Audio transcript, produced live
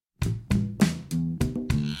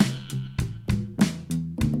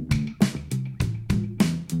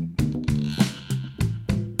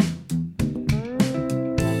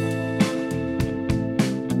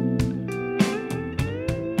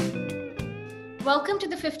Welcome to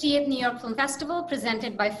the 58th New York Film Festival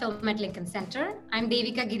presented by Film at Lincoln Center. I'm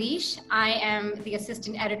Devika Girish. I am the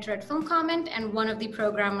assistant editor at Film Comment and one of the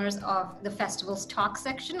programmers of the festival's talk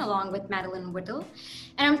section along with Madeline Whittle.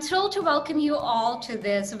 And I'm thrilled to welcome you all to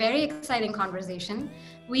this very exciting conversation.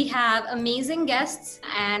 We have amazing guests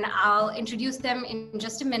and I'll introduce them in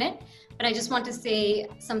just a minute, but I just want to say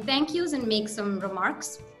some thank yous and make some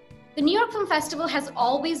remarks. The New York Film Festival has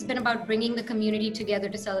always been about bringing the community together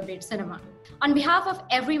to celebrate cinema. On behalf of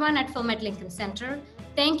everyone at Film at Lincoln Center,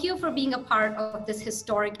 thank you for being a part of this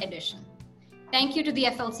historic edition. Thank you to the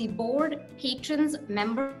FLC board, patrons,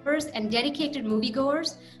 members, and dedicated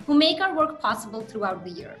moviegoers who make our work possible throughout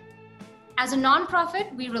the year. As a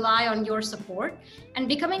nonprofit, we rely on your support, and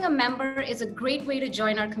becoming a member is a great way to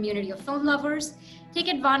join our community of film lovers, take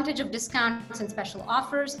advantage of discounts and special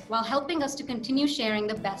offers while helping us to continue sharing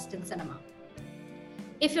the best in cinema.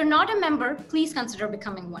 If you're not a member, please consider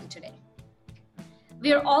becoming one today.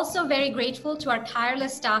 We are also very grateful to our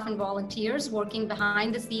tireless staff and volunteers working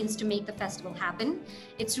behind the scenes to make the festival happen.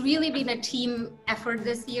 It's really been a team effort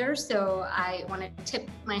this year, so I want to tip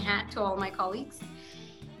my hat to all my colleagues.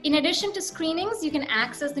 In addition to screenings, you can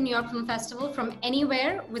access the New York Film Festival from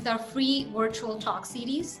anywhere with our free virtual talk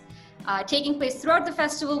CDs. Taking place throughout the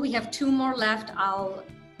festival, we have 2 more left. I'll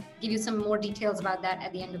give you some more details about that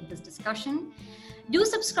at the end of this discussion. Do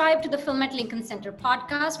subscribe to the Film at Lincoln Center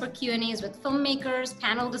podcast for Q&As with filmmakers,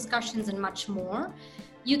 panel discussions, and much more.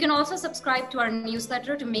 You can also subscribe to our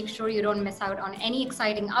newsletter to make sure you don't miss out on any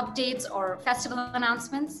exciting updates or festival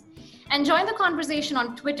announcements. And join the conversation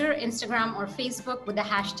on Twitter, Instagram, or Facebook with the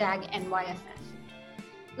hashtag NYFF.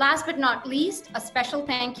 Last but not least, a special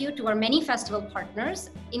thank you to our many festival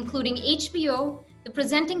partners, including HBO, the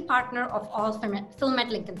presenting partner of all Film at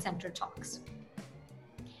Lincoln Center talks.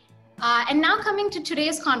 And now coming to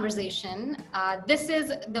today's conversation, this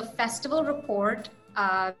is the festival report.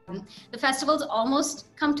 The festival's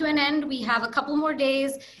almost come to an end. We have a couple more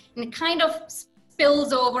days, and it kind of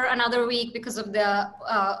spills over another week because of the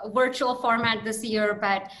virtual format this year,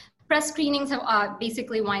 but press screenings have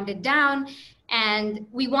basically winded down. And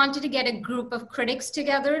we wanted to get a group of critics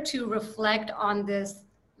together to reflect on this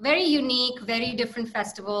very unique, very different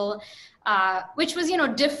festival, which was,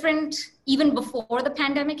 different even before the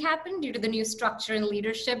pandemic happened due to the new structure and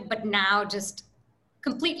leadership, but now just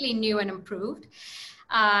completely new and improved.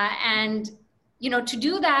 And to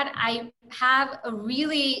do that, I have a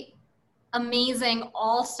really amazing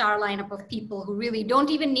all-star lineup of people who really don't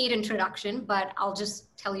even need introduction, but I'll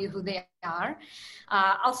just tell you who they are.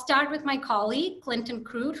 I'll start with my colleague, Clinton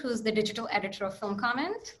Crute, who's the digital editor of Film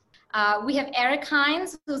Comment. We have Eric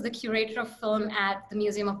Hines, who's the curator of film at the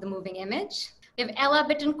Museum of the Moving Image. We have Ella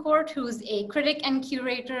Bittencourt, who's a critic and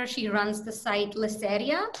curator. She runs the site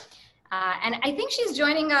Liceria. And I think she's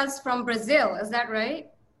joining us from Brazil, is that right?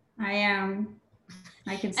 I am.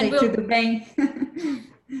 I can say tudo bem.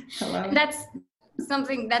 Hello. And that's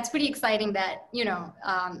something that's pretty exciting that,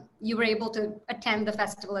 you were able to attend the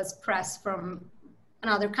festival as press from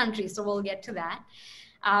another country. So we'll get to that.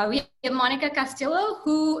 We have Monica Castillo,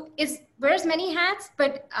 who wears many hats,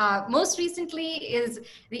 but most recently is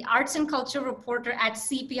the arts and culture reporter at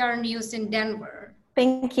CPR News in Denver.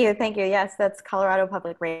 Thank you. Yes, that's Colorado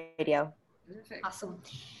Public Radio. Perfect. Awesome.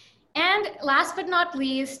 And last but not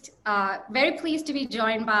least, very pleased to be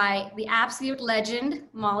joined by the absolute legend,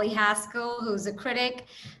 Molly Haskell, who's a critic,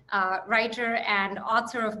 writer, and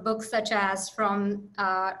author of books such as From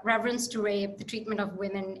Reverence to Rape, The Treatment of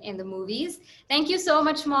Women in the Movies. Thank you so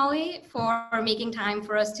much, Molly, for making time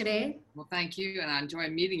for us today. Well, thank you, and I enjoy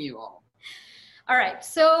meeting you all. All right,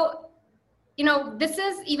 so, this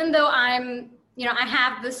is, even though I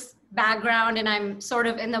have this background and I'm sort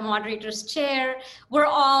of in the moderator's chair, we're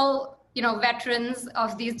all, veterans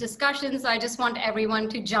of these discussions. So I just want everyone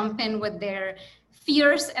to jump in with their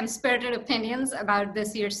fierce and spirited opinions about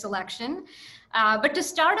this year's selection. But to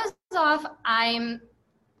start us off, I'm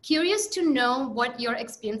curious to know what your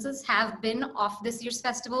experiences have been of this year's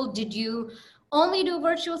festival. Did you only do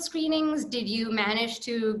virtual screenings? Did you manage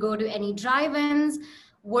to go to any drive-ins?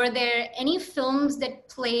 Were there any films that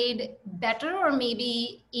played better or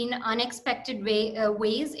maybe in unexpected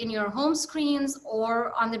ways in your home screens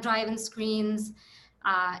or on the drive-in screens?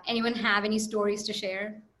 Anyone have any stories to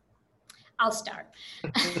share? I'll start.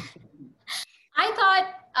 I thought,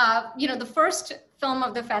 the first film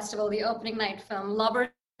of the festival, the opening night film,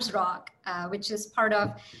 Lovers Rock, which is part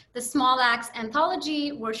of the Small Axe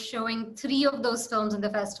anthology. We're showing 3 of those films in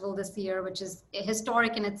the festival this year, which is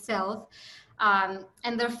historic in itself.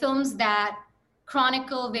 And they're films that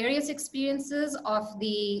chronicle various experiences of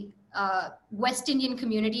the West Indian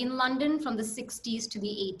community in London from the 60s to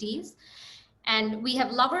the 80s. And we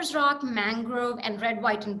have Lovers Rock, Mangrove, and Red,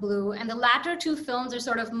 White, and Blue. And the latter two films are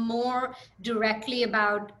sort of more directly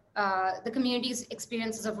about the community's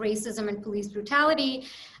experiences of racism and police brutality.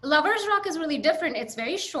 Lovers Rock is really different. It's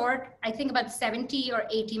very short, I think about 70 or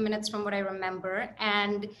 80 minutes from what I remember.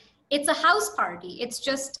 And it's a house party. It's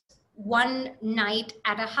just one night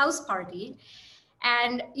at a house party.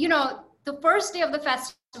 And, you know, the first day of the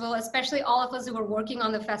festival, especially all of us who were working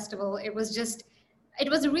on the festival, it was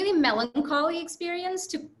a really melancholy experience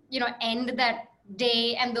to, you know, end that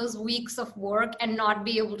day and those weeks of work and not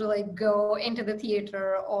be able to like go into the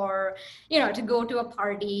theater or, you know, to go to a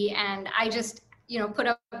party. And I just, you know, put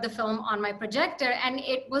up the film on my projector and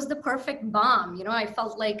it was the perfect balm. You know, I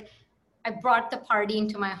felt like I brought the party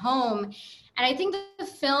into my home. And I think the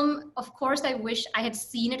film, of course, I wish I had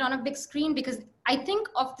seen it on a big screen, because I think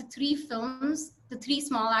of the three films, the three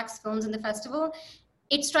Small Axe films in the festival,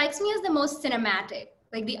 it strikes me as the most cinematic.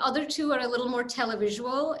 Like the other two are a little more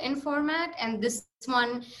televisual in format, and this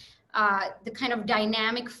one, the kind of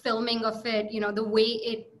dynamic filming of it, you know, the way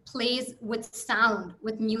it plays with sound,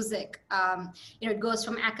 with music. You know, it goes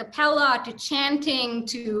from a cappella to chanting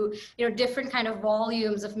to, you know, different kind of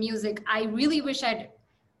volumes of music. I really wish I'd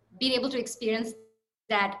been able to experience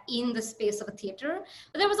that in the space of a theater.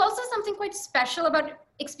 But there was also something quite special about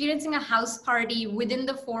experiencing a house party within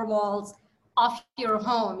the four walls of your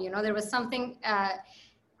home. You know, there was something,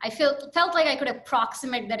 I felt like I could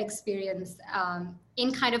approximate that experience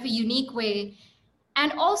in kind of a unique way.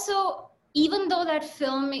 And also, even though that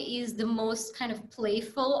film is the most kind of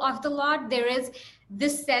playful of the lot, there is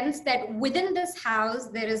this sense that within this house,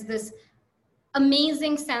 there is this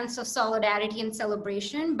amazing sense of solidarity and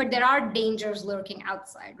celebration, but there are dangers lurking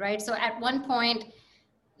outside, right? So at one point,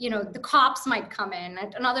 you know, the cops might come in.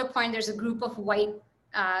 At another point, there's a group of white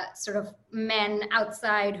sort of men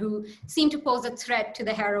outside who seem to pose a threat to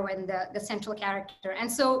the heroine, the central character. And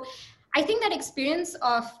so I think that experience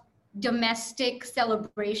of domestic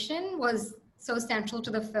celebration was so central to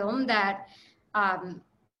the film that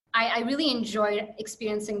I really enjoyed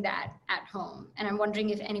experiencing that at home. And I'm wondering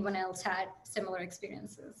if anyone else had similar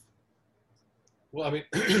experiences. Well, I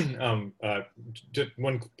mean, just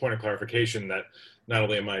one point of clarification, that not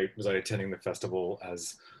only was I attending the festival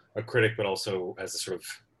as a critic, but also as a sort of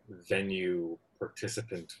venue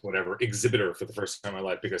participant, whatever, exhibitor for the first time in my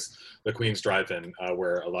life, because the Queens Drive-In,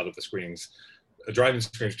 where a lot of the screenings, drive-in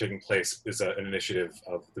screenings are taking place, is an initiative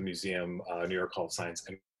of the museum, New York Hall of Science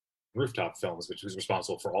and Rooftop Films, which was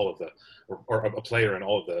responsible for all of the, or a player in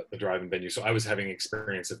all of the drive-in venues. So I was having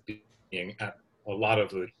experience of being at a lot of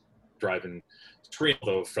the drive-in screen,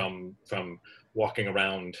 although from walking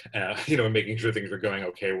around, you know, and making sure things were going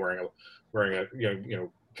okay, wearing a you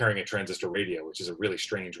know, carrying a transistor radio, which is a really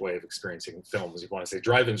strange way of experiencing films. You want to say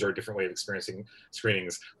drive-ins are a different way of experiencing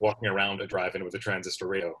screenings. Walking around a drive-in with a transistor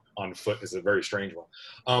radio on foot is a very strange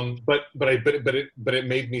one. But it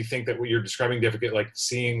made me think that what you're describing, Devika, like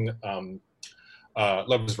seeing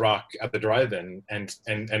Lovers Rock at the drive-in and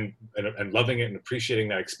loving it and appreciating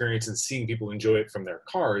that experience and seeing people enjoy it from their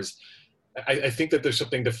cars. I think that there's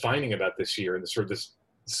something defining about this year and the sort of this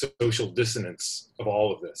social dissonance of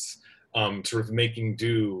all of this. Sort of making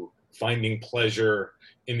do, finding pleasure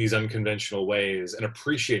in these unconventional ways, and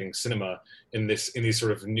appreciating cinema in these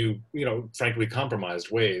sort of new, you know, frankly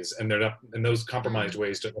compromised ways. And those compromised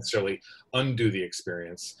ways don't necessarily undo the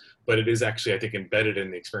experience, but it is actually, I think, embedded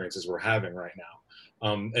in the experiences we're having right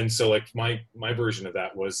now. And so, like my version of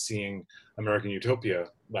that was seeing American Utopia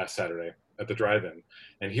last Saturday at the drive-in.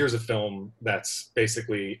 And here's a film that's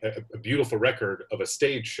basically a beautiful record of a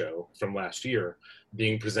stage show from last year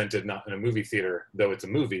being presented not in a movie theater, though it's a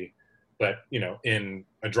movie, but, you know, in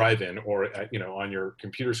a drive-in or, you know, on your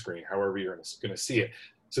computer screen, however you're going to see it.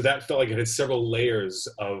 So that felt like it had several layers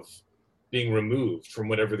of being removed from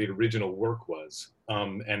whatever the original work was.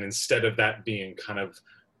 And instead of that being kind of,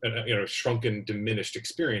 you know, shrunken, diminished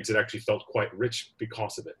experience, it actually felt quite rich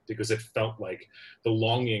because of it, because it felt like the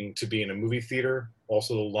longing to be in a movie theater,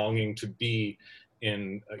 also the longing to be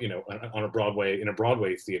in, you know, in a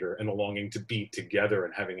Broadway theater, and the longing to be together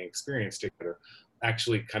and having an experience together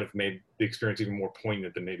actually kind of made the experience even more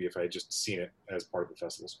poignant than maybe if I had just seen it as part of the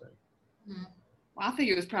festival screen. Well, I think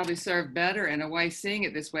it was probably served better in a way seeing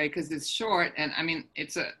it this way, because it's short, and I mean,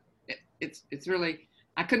 it's really,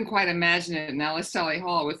 I couldn't quite imagine it in Alice Tully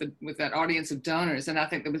Hall with that audience of donors, and I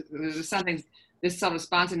think there was something, this sort of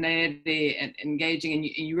spontaneity and engaging, and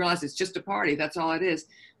you realize it's just a party, that's all it is.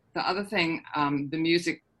 The other thing, the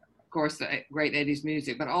music, of course, the great 80s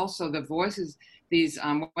music, but also the voices, these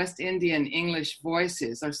West Indian English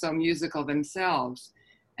voices are so musical themselves.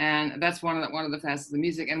 And that's one of the facets of the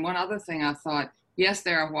music. And one other thing I thought, yes,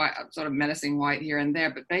 there are white, sort of menacing white here and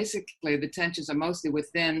there, but basically the tensions are mostly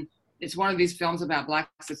within. It's one of these films about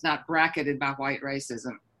blacks that's not bracketed by white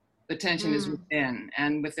racism. The tension is within,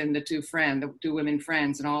 and within the two women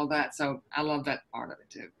friends and all that. So I love that part of it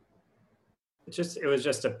too. It was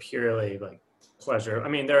just a purely like pleasure. I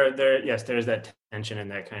mean, there's that tension and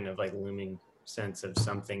that kind of like looming sense of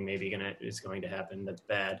something maybe is going to happen that's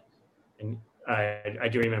bad. And I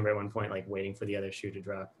do remember at one point like waiting for the other shoe to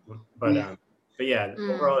drop. But yeah,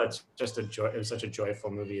 overall it's just a joy. It was such a joyful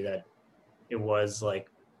movie that it was like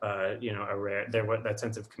you know, that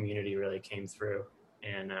sense of community really came through,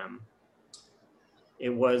 and it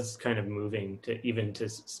was kind of moving to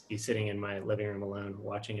be sitting in my living room alone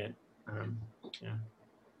watching it. Yeah,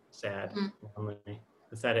 sad, lonely,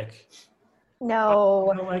 pathetic.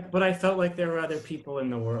 No. But I felt like there were other people in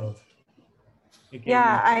the world.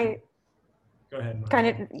 Yeah, Go ahead,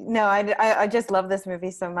 Mara. I just love this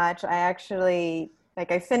movie so much. I actually,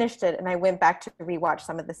 I finished it and I went back to rewatch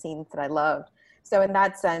some of the scenes that I loved. So in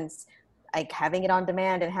that sense, like having it on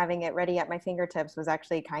demand and having it ready at my fingertips was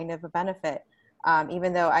actually kind of a benefit.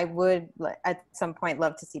 Even though I would at some point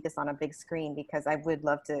love to see this on a big screen, because I would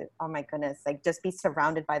love to, oh my goodness, like just be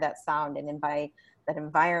surrounded by that sound and by that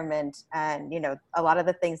environment. And, you know, a lot of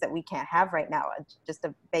the things that we can't have right now, just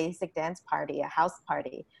a basic dance party, a house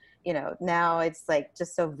party, you know, now it's like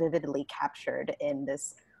just so vividly captured in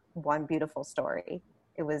this one beautiful story.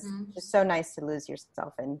 It was just so nice to lose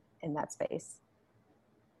yourself in that space.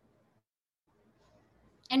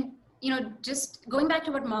 And, you know, just going back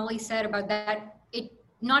to what Molly said about that, it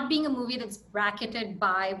not being a movie that's bracketed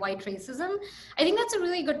by white racism, I think that's a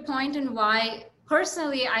really good point, and why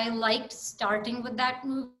personally I liked starting with that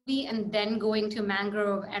movie and then going to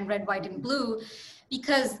Mangrove and Red, White, and Blue,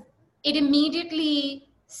 because it immediately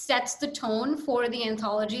sets the tone for the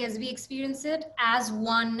anthology as we experience it, as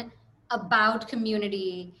one about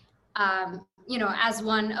community, you know, as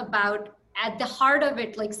one about, at the heart of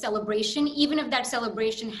it, like celebration, even if that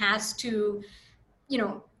celebration has to, you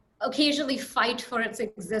know, occasionally fight for its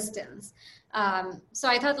existence. So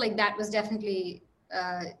I thought like that was definitely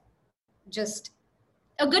just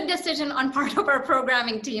a good decision on part of our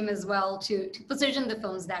programming team as well to position the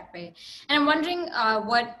films that way. And I'm wondering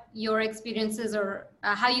what your experiences or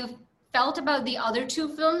how you felt about the other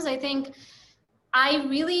two films. I think I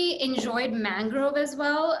really enjoyed Mangrove as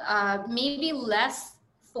well, maybe less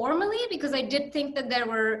formally, because I did think that there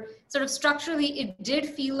were sort of structurally, it did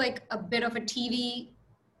feel like a bit of a TV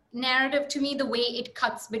narrative to me, the way it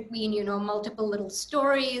cuts between, you know, multiple little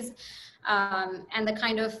stories, and the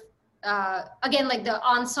kind of, again, like the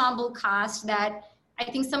ensemble cast that I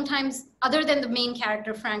think sometimes, other than the main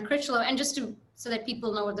character, Frank Critchlow, and just so that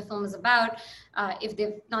people know what the film is about, if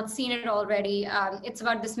they've not seen it already, it's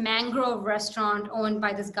about this Mangrove restaurant owned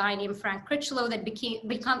by this guy named Frank Critchlow that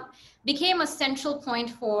became a central point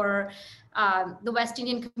for the West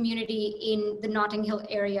Indian community in the Notting Hill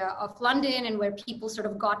area of London, and where people sort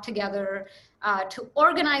of got together to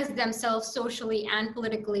organize themselves socially and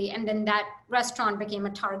politically. And then that restaurant became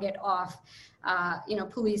a target of, you know,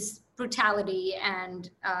 police brutality, and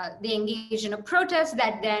they engaged in a protest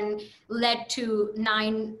that then led to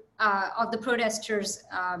 9 of the protesters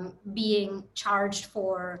being charged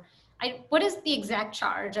for, what is the exact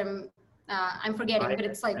charge? I'm forgetting, but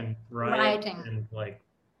it's like rioting. And like,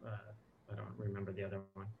 I don't remember the other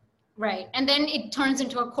one. Right, and then it turns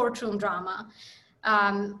into a courtroom drama,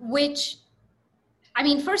 which, I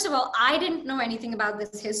mean, first of all, I didn't know anything about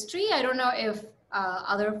this history. I don't know if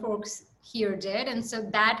other folks here did. And so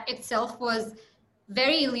that itself was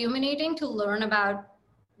very illuminating to learn about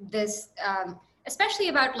this, especially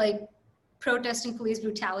about like protest and police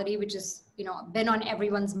brutality, which is, you know, been on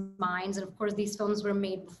everyone's minds. And of course, these films were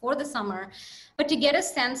made before the summer, but to get a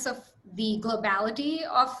sense of the globality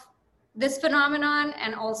of this phenomenon,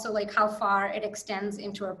 and also like how far it extends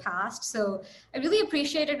into our past. So I really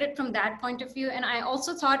appreciated it from that point of view. And I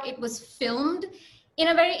also thought it was filmed in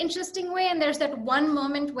a very interesting way. And there's that one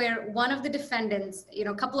moment where one of the defendants, you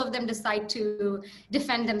know, a couple of them decide to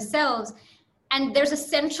defend themselves. And there's a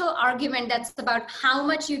central argument that's about how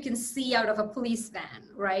much you can see out of a police van,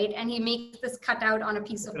 right? And he makes this cutout on a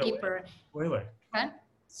piece of paper. Spoiler. Huh?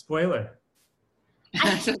 Spoiler.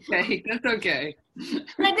 That's okay. That's okay.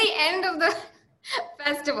 At the end of the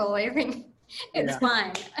festival, I think it's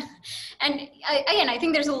fine. And again, I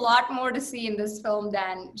think there's a lot more to see in this film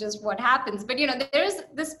than just what happens. But, you know, there's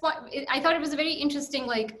this point, I thought it was a very interesting,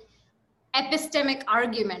 like, epistemic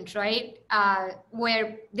argument, right?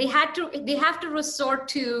 Where they have to resort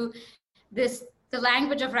to this the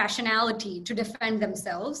language of rationality to defend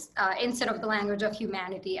themselves instead of the language of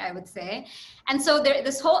humanity, I would say. And so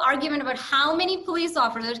this whole argument about how many police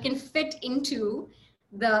officers can fit into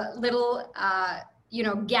the little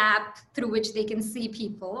gap through which they can see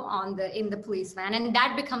people in the police van, and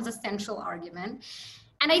that becomes a central argument.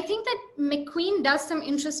 And I think that McQueen does some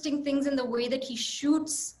interesting things in the way that he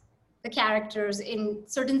shoots the characters in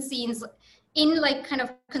certain scenes, in like kind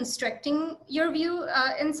of constricting your view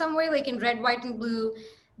in some way. Like in Red, White, and Blue,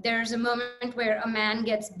 there's a moment where a man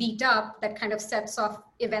gets beat up that kind of sets off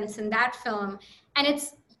events in that film. And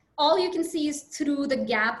it's all you can see is through the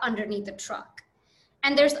gap underneath the truck.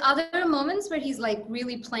 And there's other moments where he's like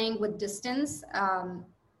really playing with distance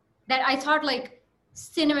that I thought like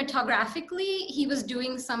cinematographically, he was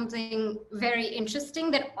doing something very interesting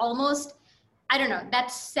that almost, I don't know, that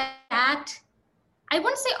sat, I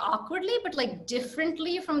wouldn't say awkwardly, but like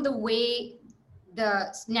differently from the way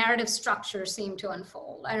the narrative structure seemed to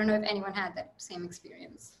unfold. I don't know if anyone had that same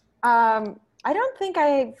experience. I don't think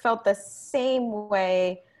I felt the same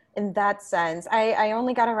way in that sense. I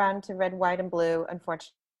only got around to Red, White, and Blue,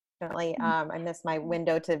 unfortunately. I missed my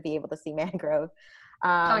window to be able to see Mangrove.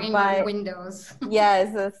 Talking about windows.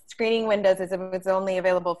 Yes, the screening windows is it was only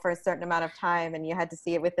available for a certain amount of time, and you had to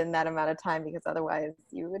see it within that amount of time because otherwise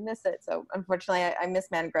you would miss it. So unfortunately, I missed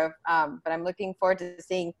Mangrove, but I'm looking forward to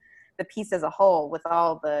seeing the piece as a whole with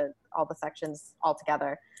all the sections all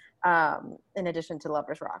together. In addition to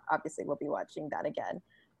Lover's Rock, obviously we'll be watching that again.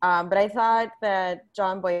 But I thought that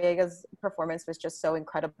John Boyega's performance was just so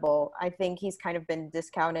incredible. I think he's kind of been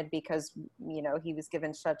discounted because he was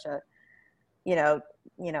given such a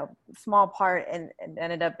small part and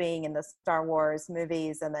ended up being in the Star Wars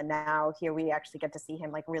movies. And then now here we actually get to see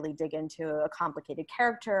him like really dig into a complicated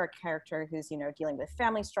character, a character who's, dealing with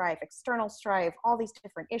family strife, external strife, all these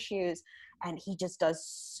different issues. And he just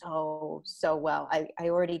does so well. I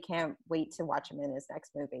already can't wait to watch him in his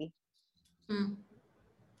next movie. Mm.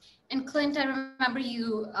 And Clint, I remember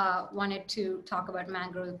you wanted to talk about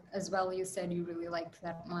Mangrove as well. You said you really liked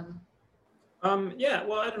that one. Yeah,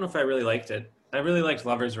 well, I don't know if I really liked it. I really liked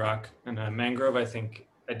Lover's Rock, and Mangrove I think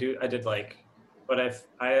I did like, but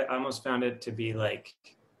I almost found it to be like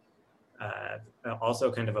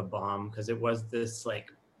also kind of a bomb, because it was this like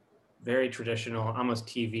very traditional, almost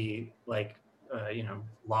TV like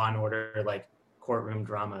Law and Order like courtroom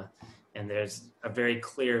drama, and there's a very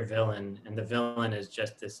clear villain, and the villain is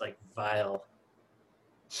just this like vile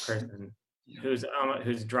person who's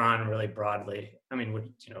drawn really broadly. I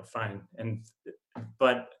mean, fine.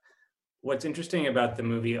 But what's interesting about the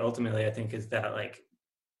movie ultimately, I think, is that like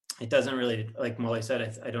it doesn't really, like Molly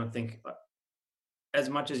said, I don't think as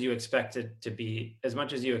much as you expect it to be,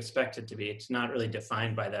 it's not really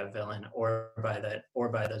defined by that villain or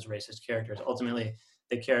by those racist characters. Ultimately,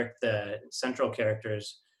 the central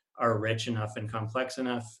characters are rich enough and complex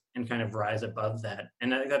enough and kind of rise above that,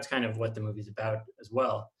 and I think that's kind of what the movie's about as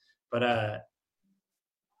well. But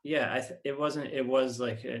yeah, it was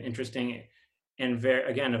like an interesting and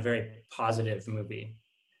a very positive movie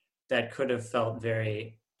that could have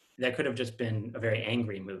just been a very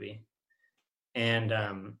angry movie, and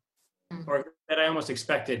or that I almost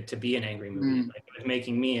expected to be an angry movie. Like it was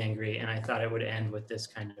making me angry, and I thought it would end with this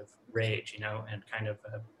kind of rage, and kind of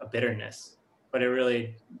a bitterness. But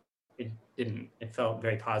it didn't. It felt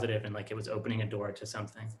very positive, and like it was opening a door to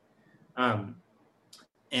something.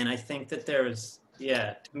 And I think that to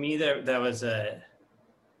me, that was a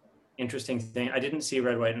interesting thing. I didn't see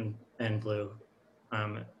Red, White, and Blue,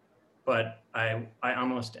 but I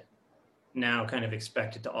almost now kind of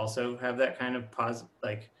expect it to also have that kind of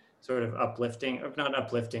sort of uplifting, or not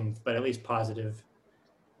uplifting, but at least positive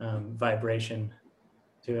vibration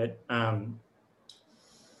to it.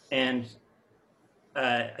 And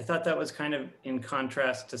I thought that was kind of in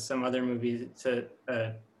contrast to some other movies. I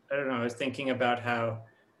don't know. I was thinking about how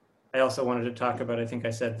I also wanted to talk about, I think I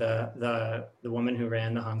said the woman who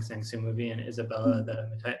ran the Hong Sang-soo movie, and Isabella, the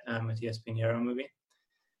Matias Pinheiro movie.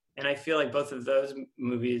 And I feel like both of those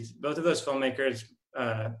filmmakers,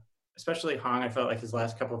 especially Hong, I felt like his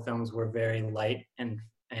last couple of films were very light and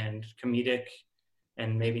comedic,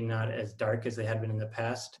 and maybe not as dark as they had been in the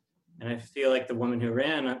past. And I feel like The Woman Who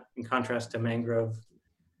Ran, in contrast to Mangrove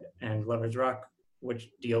and Lover's Rock, which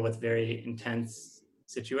deal with very intense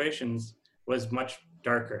situations, was much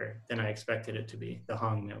darker than I expected it to be, the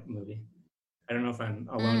Hong movie. I don't know if I'm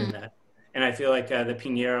alone in that. And I feel like the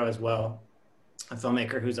Pinheiro as well, a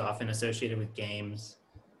filmmaker who's often associated with games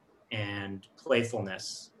and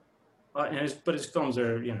playfulness. But his films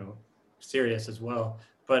are, serious as well.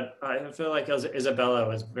 But I feel like Isabella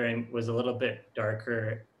was a little bit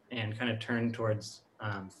darker and kind of turned towards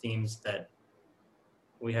themes that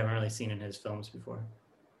we haven't really seen in his films before.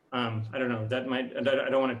 I don't know. That might. I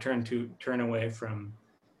don't want to turn away from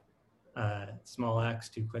Small Axe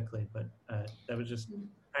too quickly, but that was just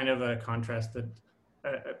kind of a contrast that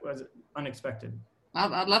was unexpected.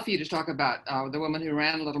 I'd love for you to talk about The Woman Who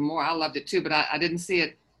Ran a little more. I loved it too, but I didn't see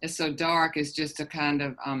it as so dark. It's just a kind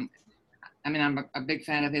of, I mean, I'm a big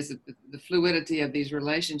fan of his, the fluidity of these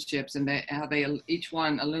relationships and how they each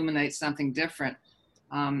one illuminates something different.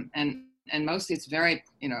 And mostly it's very,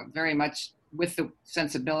 very much with the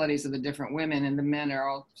sensibilities of the different women, and the men are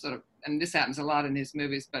all sort of, and this happens a lot in his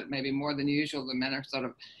movies, but maybe more than usual, the men are sort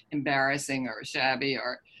of embarrassing or shabby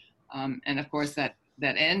or, and of course that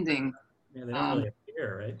ending. Yeah, they don't really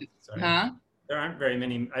appear, right? Sorry. Huh? There aren't very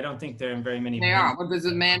many. I don't think there are very many. They are. Well, there's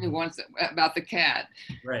a man who wants about the cat.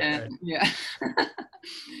 Right. And, right. Yeah.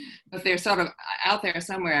 But they're sort of out there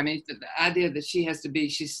somewhere. I mean, the idea that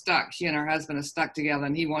she's stuck. She and her husband are stuck together,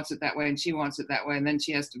 and he wants it that way, and she wants it that way, and then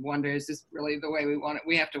she has to wonder: is this really the way we want it?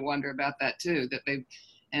 We have to wonder about that too. That they,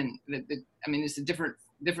 and I mean, it's a different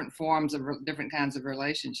forms of different kinds of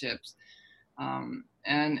relationships, and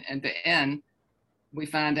at the end, we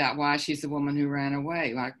find out why she's the woman who ran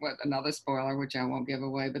away. Like what another spoiler, which I won't give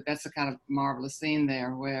away, but that's a kind of marvelous scene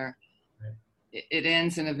there where it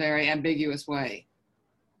ends in a very ambiguous way.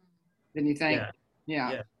 Didn't you think? Yeah,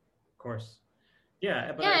 of course.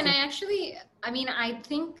 Yeah, but yeah, and I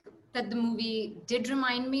think that the movie did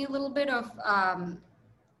remind me a little bit of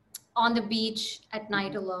On the Beach at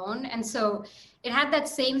Night Alone, and so it had that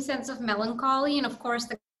same sense of melancholy, and of course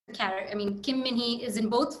the character. I mean, Kim Min-hee is in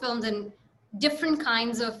both films and different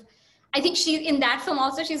kinds of, I think she in that film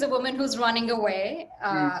also she's a woman who's running away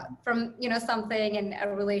from something in a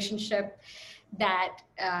relationship that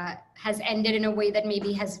has ended in a way that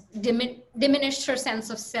maybe has diminished her sense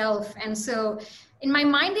of self. And so in my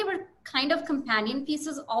mind they were kind of companion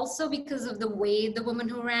pieces also because of the way The Woman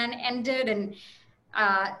Who Ran ended. And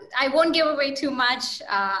I won't give away too much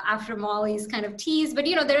after Molly's kind of tease, but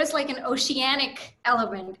there is like an oceanic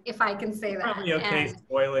element, if I can say that. Probably okay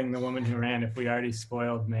spoiling The Woman Who Ran if we already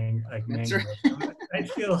spoiled Mango. Right. I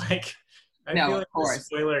feel like the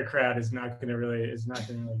spoiler crowd is not going to really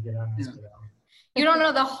get on this at all. You don't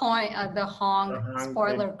know the Hong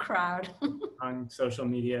spoiler crowd. On social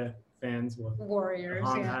media fans warriors,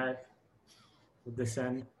 Hive will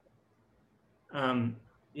descend.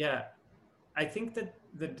 Yeah. I think that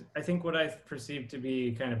what I perceived to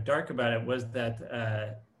be kind of dark about it was that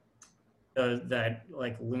that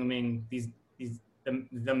like looming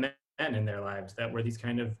the men in their lives that were these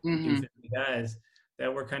kind of doofy guys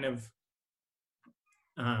that were kind of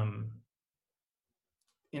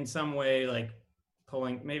in some way like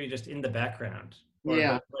pulling maybe just in the background or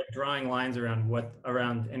like drawing lines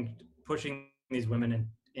around and pushing these women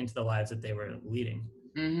into the lives that they were leading.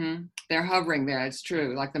 Mm-hmm. They're hovering there. It's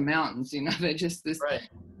true. Like the mountains, they're just this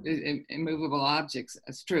immovable objects.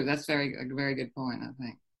 It's true. That's a very good point, I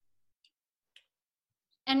think.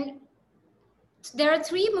 And there are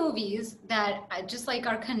 3 movies that I just like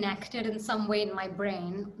are connected in some way in my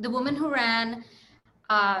brain. The Woman Who Ran,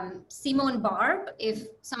 Simone Barb, if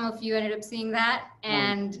some of you ended up seeing that.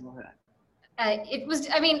 And it was,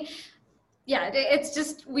 I mean, yeah, it's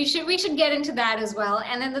just, we should get into that as well.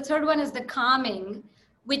 And then the third one is The Calming,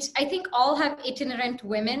 which I think all have itinerant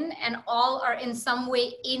women and all are in some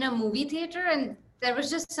way in a movie theater. And there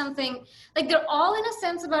was just something, like they're all in a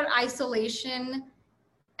sense about isolation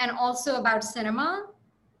and also about cinema.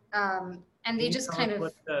 And they just kind of...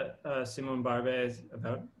 What the Simone Barbe is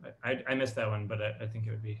about? I missed that one, but I think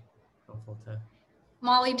it would be helpful to...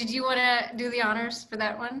 Molly, did you want to do the honors for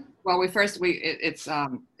that one? Well, it was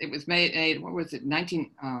made, what was it,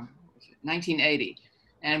 1980.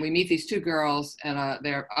 And we meet these 2 girls, and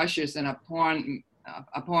they're ushers in a porn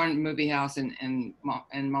movie house in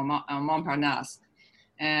Montparnasse,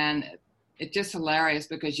 and it's just hilarious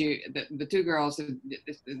because the 2 girls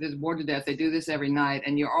they're bored to death. They do this every night,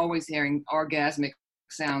 and you're always hearing orgasmic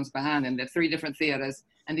sounds behind them. They're 3 different theaters,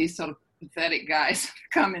 and these sort of pathetic guys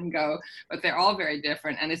come and go, but they're all very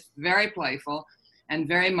different, and it's very playful and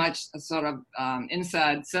very much a sort of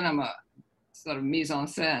inside cinema sort of mise en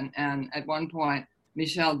scène. And at one point,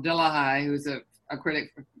 Michel Delahaye, who's a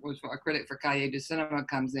critic for Cahiers du Cinema,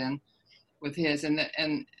 comes in with his, and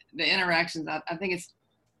the interactions. I think it's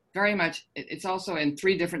very much. It's also in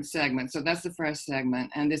 3 different segments. So that's the first segment,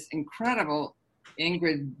 and this incredible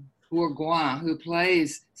Ingrid Bourgoin, who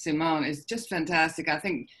plays Simone, is just fantastic. I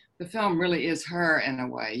think the film really is her in a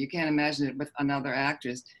way. You can't imagine it with another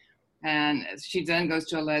actress. And she then goes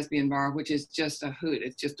to a lesbian bar, which is just a hoot.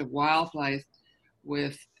 It's just a wild place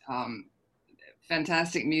with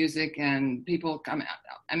fantastic music, and people come out.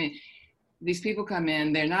 I mean, these people come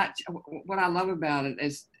in, they're not, what I love about it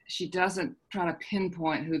is she doesn't try to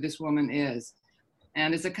pinpoint who this woman is.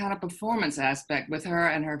 And it's a kind of performance aspect with her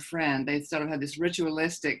and her friend. They sort of have this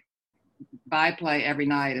ritualistic byplay every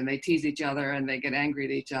night, and they tease each other and they get angry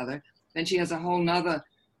at each other. Then she has a whole nother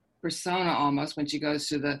persona almost when she goes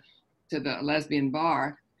to the lesbian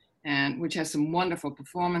bar, and which has some wonderful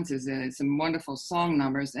performances in it, some wonderful song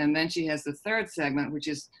numbers. And then she has the third segment, which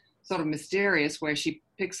is sort of mysterious, where she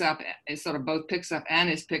both picks up and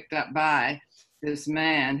is picked up by this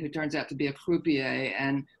man who turns out to be a croupier,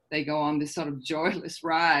 and they go on this sort of joyless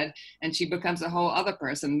ride, and she becomes a whole other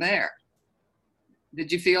person there.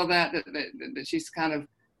 Did you feel that she's kind of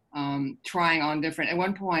trying on different, at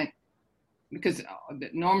one point, because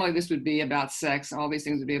normally this would be about sex, all these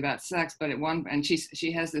things would be about sex, but and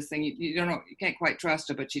she has this thing, you don't know, you can't quite trust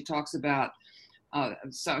her, but she talks about,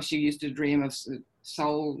 so she used to dream of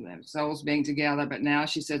souls being together, but now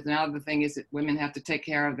she says, now the thing is that women have to take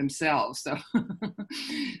care of themselves. So,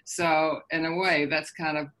 so in a way, that's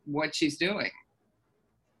kind of what she's doing.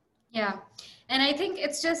 Yeah. And I think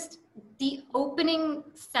it's just the opening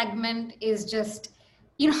segment is just,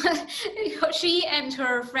 she and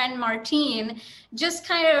her friend Martine just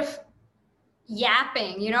kind of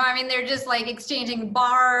yapping, I mean, they're just like exchanging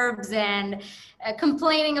barbs and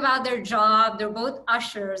complaining about their job. They're both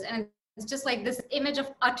ushers, and it's just like this image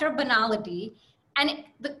of utter banality. And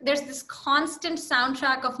there's this constant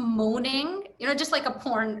soundtrack of moaning, just like a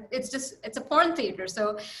porn. It's a porn theater.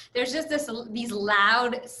 So there's just these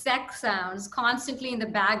loud sex sounds constantly in the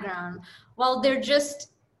background while they're just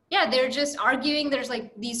arguing. There's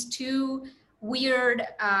like these two weird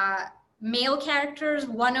male characters.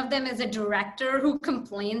 One of them is a director who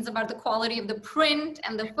complains about the quality of the print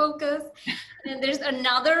and the focus. And there's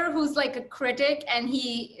another who's like a critic, and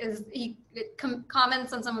he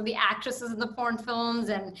comments on some of the actresses in the porn films,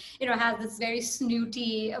 and has this very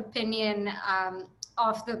snooty opinion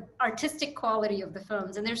of the artistic quality of the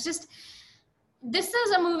films. And this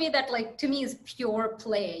is a movie that, like, to me is pure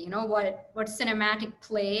play, what cinematic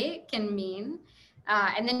play can mean.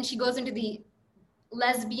 And then she goes into the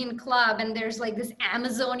lesbian club, and there's like this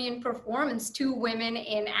Amazonian performance, two women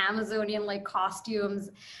in Amazonian like costumes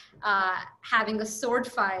having a sword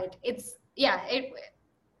fight. It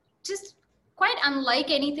just quite unlike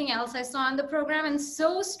anything else I saw in the program, and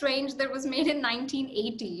so strange that it was made in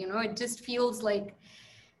 1980. It just feels like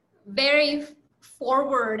very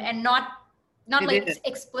forward, and not like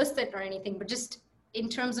explicit or anything, but just in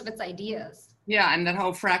terms of its ideas. Yeah, and that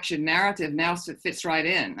whole fractured narrative now fits right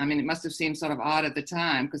in. I mean, it must have seemed sort of odd at the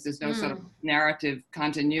time because there's no sort of narrative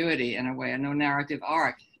continuity in a way, and no narrative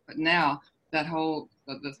arc. But now that whole,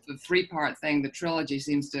 the three-part thing, the trilogy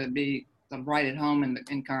seems to be sort of right at home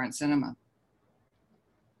in current cinema.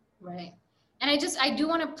 Right. And I do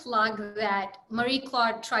want to plug that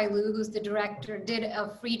Marie-Claude Trilou, who's the director, did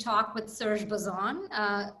a free talk with Serge Bazan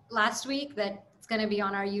last week that going to be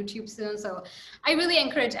on our YouTube soon. So I really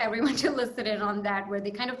encourage everyone to listen in on that, where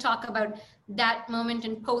they kind of talk about that moment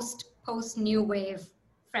in post New Wave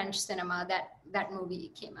French cinema that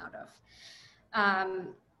movie came out of.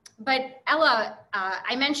 But Ella,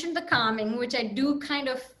 I mentioned The Calming, which I do kind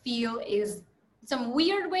of feel is some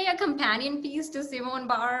weird way a companion piece to Simone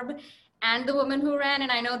Barb and The Woman Who Ran.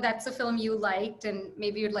 And I know that's a film you liked, and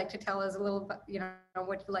maybe you'd like to tell us a little bit,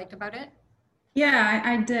 what you liked about it. Yeah,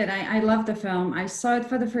 I did. I love the film. I saw it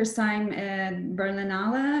for the first time at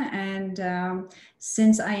Berlinale, and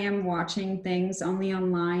since I am watching things only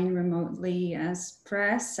online remotely as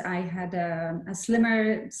press, I had a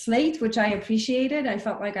slimmer slate, which I appreciated. I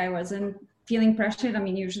felt like I wasn't feeling pressured. I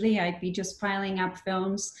mean, usually I'd be just piling up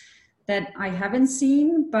films that I haven't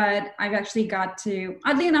seen, but I've actually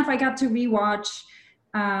oddly enough, I got to rewatch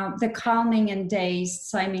The Calming and Days,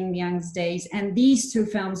 Simon Young's Days, and these two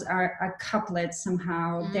films are a couplet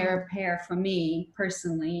somehow. They're a pair for me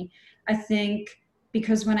personally. I think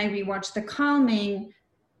because when I rewatched The Calming,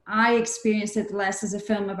 I experienced it less as a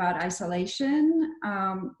film about isolation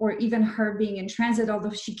or even her being in transit,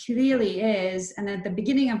 although she clearly is. And at the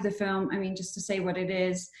beginning of the film, I mean, just to say what it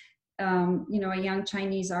is, a young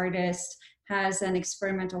Chinese artist has an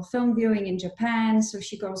experimental film viewing in Japan. So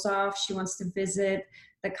she goes off, she wants to visit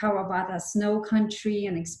the Kawabata snow country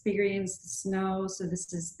and experience the snow. So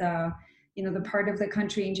this is the part of the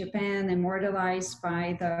country in Japan immortalized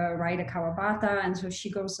by the writer Kawabata. And so she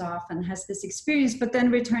goes off and has this experience, but then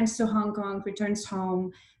returns to Hong Kong, returns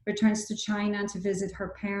home, returns to China to visit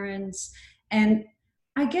her parents. And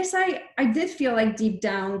I guess I did feel like deep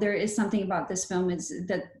down there is something about this film is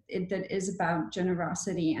that that is about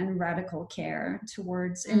generosity and radical care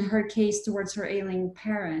towards, in her case, towards her ailing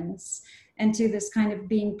parents, and to this kind of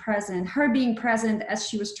being present, her being present as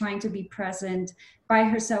she was trying to be present by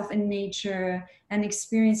herself in nature and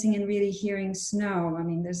experiencing and really hearing snow. I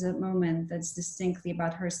mean, there's a moment that's distinctly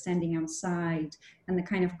about her standing outside and the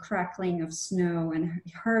kind of crackling of snow and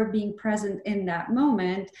her being present in that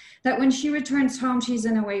moment, that when she returns home, she's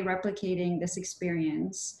in a way replicating this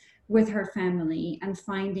experience with her family and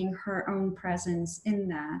finding her own presence in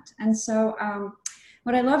that. And so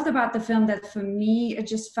what I loved about the film, that for me, it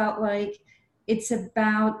just felt like it's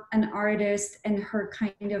about an artist and her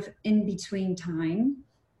kind of in-between time,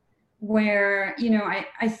 where, you know,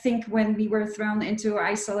 I think when we were thrown into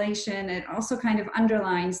isolation, it also kind of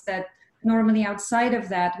underlines that normally outside of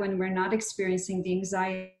that, when we're not experiencing the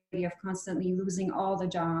anxiety of constantly losing all the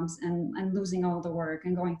jobs and losing all the work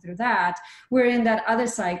and going through that, we're in that other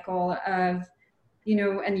cycle of, you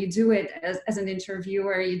know, and you do it as an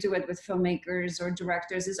interviewer, you do it with filmmakers or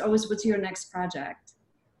directors, is always, what's your next project?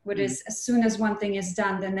 What is, as soon as one thing is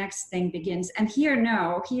done, the next thing begins. And here,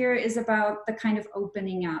 no, here is about the kind of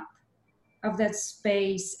opening up of that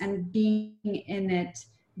space and being in it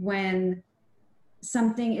when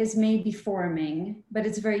something is maybe forming, but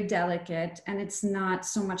it's very delicate and it's not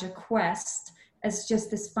so much a quest as just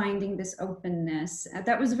this finding this openness.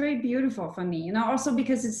 That was very beautiful for me, you know, also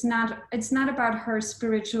because it's not about her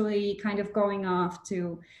spiritually kind of going off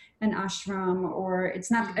to an ashram, or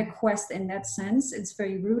it's not a quest in that sense. It's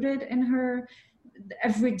very rooted in her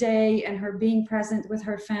everyday and her being present with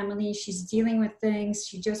her family. She's dealing with things.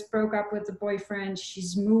 She just broke up with the boyfriend.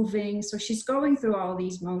 She's moving. So she's going through all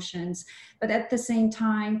these motions, but at the same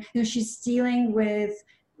time, you know, she's dealing with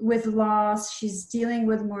loss, she's dealing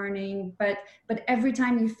with mourning, but every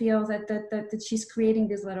time you feel that she's creating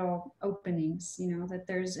these little openings, you know, that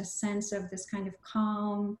there's a sense of this kind of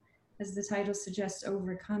calm, as the title suggests,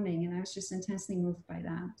 overcoming. And I was just intensely moved by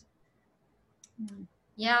that.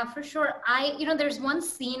 Yeah, for sure. There's one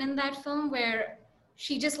scene in that film where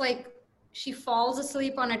she just she falls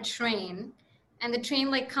asleep on a train, and the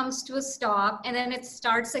train comes to a stop, and then it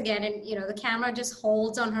starts again, and you know, the camera just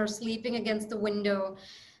holds on her sleeping against the window,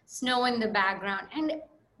 snow in the background. And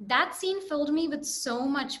that scene filled me with so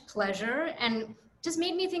much pleasure and just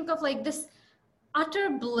made me think of this utter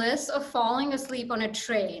bliss of falling asleep on a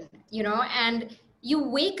train, you know, and you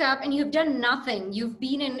wake up and you've done nothing. You've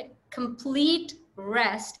been in complete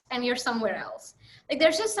rest and you're somewhere else.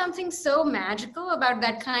 There's just something so magical about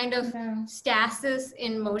that kind of stasis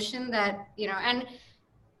in motion that, you know, and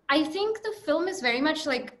I think the film is very much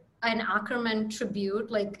like an Ackerman tribute,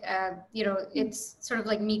 it's sort of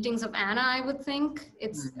like Meetings of Anna, I would think.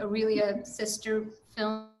 It's really a sister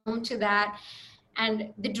film to that.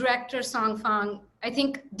 And the director, Song Fang, I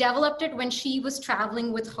think developed it when she was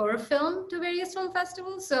traveling with her film to various film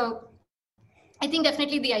festivals. So I think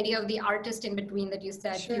definitely the idea of the artist in between that you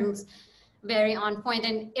said feels very on point.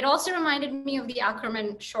 And it also reminded me of the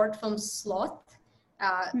Ackerman short film Sloth,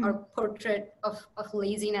 or Portrait of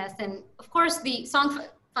Laziness. And of course, the song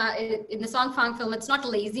in the Song Fang film, it's not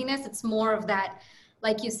laziness, it's more of that,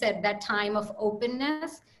 like you said, that time of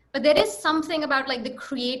openness. But there is something about the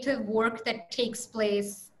creative work that takes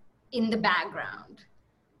place in the background.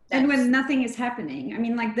 And when nothing is happening, I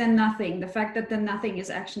mean, the fact that the nothing is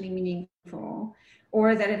actually meaningful,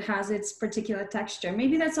 or that it has its particular texture.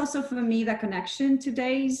 Maybe that's also for me the connection to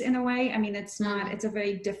Days in a way. I mean, it's a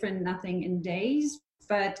very different nothing in Days,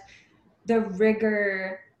 but the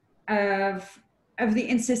rigor of the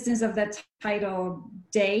insistence of that title,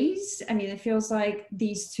 Days. I mean, it feels like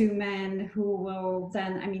these two men who will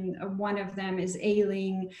then, I mean, one of them is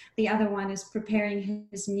ailing, the other one is preparing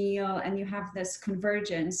his meal, and you have this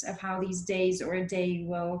convergence of how these days or a day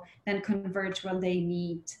will then converge when they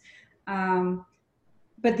meet.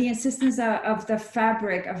 But the insistence of the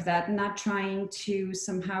fabric of that, not trying to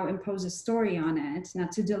somehow impose a story on it,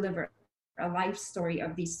 not to deliver a life story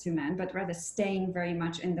of these two men, but rather staying very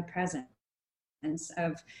much in the present.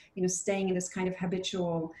 Of, you know, staying in this kind of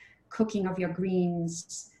habitual cooking of your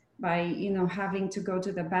greens by, you know, having to go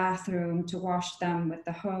to the bathroom to wash them with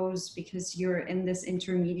the hose because you're in this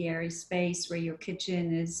intermediary space where your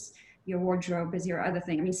kitchen is, your wardrobe is your other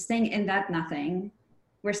thing. I mean, staying in that nothing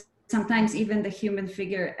where sometimes even the human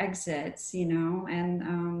figure exits, you know,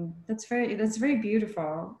 and that's very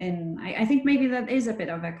beautiful. And I think maybe that is a bit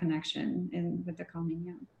of a connection with the Coming,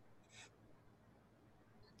 yeah.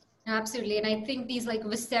 Absolutely. And I think these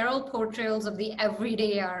visceral portrayals of the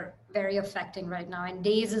everyday are very affecting right now. And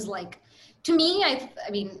Days is to me,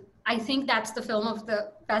 I think that's the film of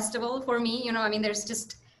the festival for me. You know, I mean, there's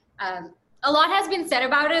just a lot has been said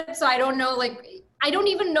about it. So I don't know, I don't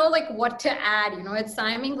even know like what to add. You know, it's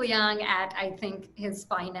Simon Liang at, I think, his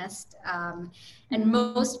finest, and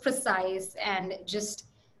most precise, and just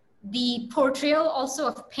the portrayal also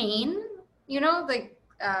of pain, you know, like,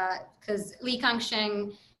 because Li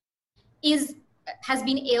Kangsheng has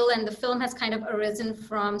been ill, and the film has kind of arisen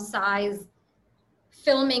from Tsai's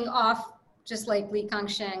filming off, just like Li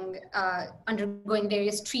Kangsheng undergoing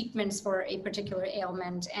various treatments for a particular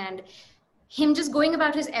ailment, and him just going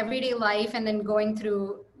about his everyday life and then going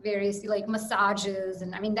through various like massages.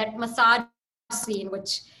 And I mean, that massage scene,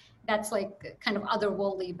 which that's like kind of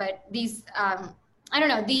otherworldly, but these, I don't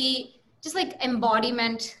know, the just like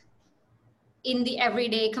embodiment in the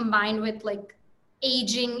everyday combined with like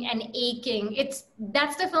aging and aching.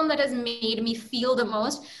 That's the film that has made me feel the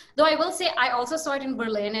most. Though I will say I also saw it in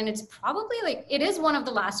Berlin, and it's probably like, it is one of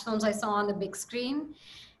the last films I saw on the big screen.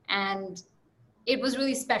 And it was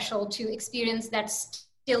really special to experience that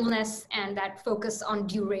stillness and that focus on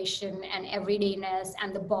duration and everydayness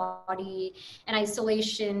and the body and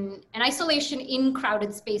isolation in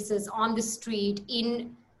crowded spaces, on the street,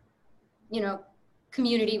 in, you know,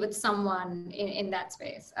 community with someone in that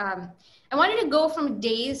space. I wanted to go from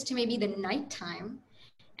days to maybe the nighttime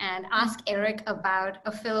and ask Eric about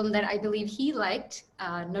a film that I believe he liked,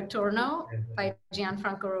 Notturno by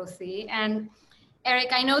Gianfranco Rosi. And Eric,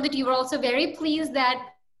 I know that you were also very pleased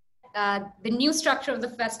that the new structure of the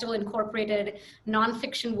festival incorporated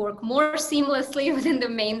nonfiction work more seamlessly within the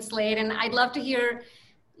main slate. And I'd love to hear,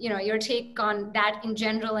 you know, your take on that in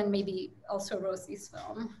general, and maybe also Rosi's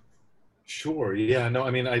film. Sure. Yeah. No.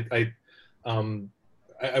 I mean, I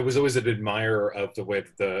was always an admirer of the way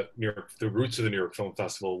that the roots of the New York Film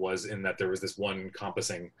Festival was, in that there was this one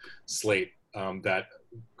encompassing slate that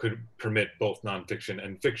could permit both nonfiction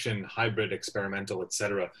and fiction, hybrid, experimental,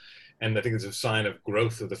 etc. And I think it's a sign of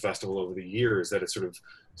growth of the festival over the years that it sort of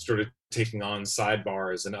started taking on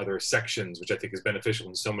sidebars and other sections, which I think is beneficial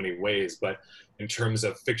in so many ways. But in terms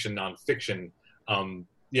of fiction, nonfiction,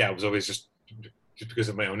 yeah, it was always just because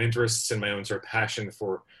of my own interests and my own sort of passion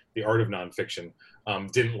for the art of nonfiction.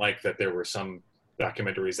 Didn't like that there were some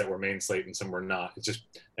documentaries that were main slate and some were not. It's just,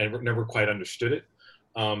 I never quite understood it.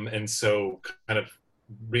 And so kind of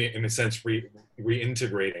in a sense,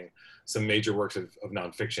 reintegrating some major works of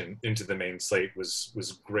nonfiction into the main slate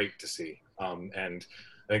was great to see. And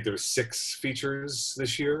I think there were 6 features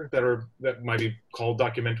this year that might be called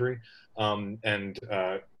documentary. And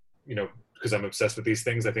you know, because I'm obsessed with these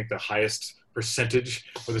things, I think the highest percentage,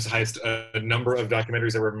 or this highest number of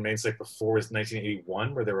documentaries that were main slate before is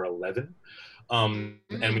 1981, where there were 11. And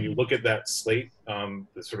when you look at that slate,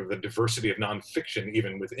 the sort of the diversity of nonfiction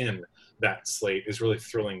even within that slate is really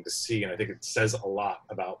thrilling to see. And I think it says a lot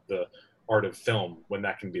about the art of film when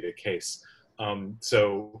that can be the case.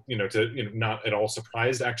 So, you know, not at all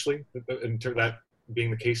surprised actually in terms of that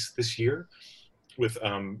being the case this year with,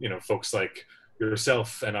 you know, folks like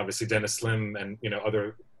yourself and obviously Dennis Lim and, you know,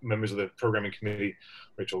 other members of the programming committee,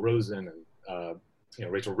 Rachel Rosen and, you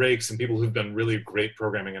know, Rachel Rakes, and people who've done really great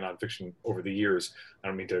programming in nonfiction over the years. I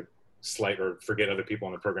don't mean to slight or forget other people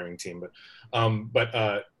on the programming team,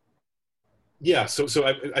 but yeah. So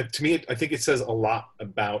to me, I think it says a lot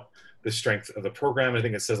about the strength of the program. I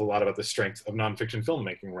think it says a lot about the strength of nonfiction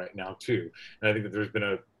filmmaking right now too. And I think that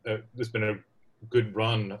there's been a good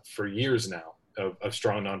run for years now of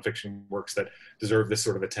strong nonfiction works that deserve this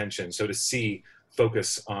sort of attention. So to see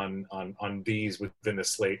focus on these within the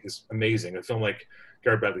slate is amazing. A film like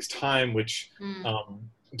Garrett Bradley's Time, which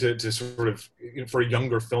to sort of, you know, for a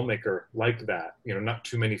younger filmmaker like that, you know, not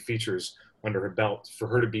too many features under her belt, for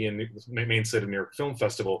her to be in the main slate of New York Film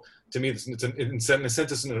Festival, to me, in a sense,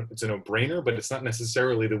 it's a no-brainer, but it's not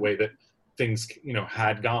necessarily the way that things, you know,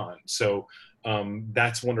 had gone. So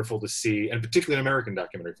that's wonderful to see, and particularly an American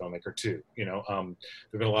documentary filmmaker too. You know,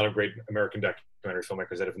 there've been a lot of great American documentary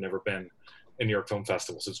filmmakers that have never been in New York Film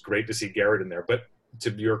Festival, so it's great to see Garrett in there. But to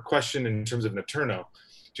your question, in terms of Notturno,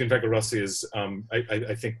 Gianfranco Rosi is,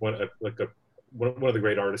 I think, one of the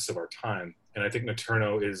great artists of our time, and I think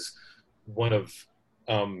Notturno is one of,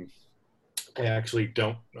 I actually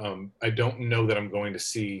don't know that I'm going to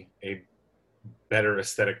see a better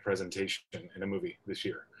aesthetic presentation in a movie this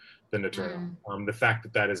year than Notturno. The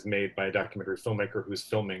fact that is made by a documentary filmmaker who's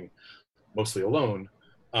filming mostly alone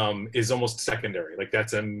is almost secondary. Like,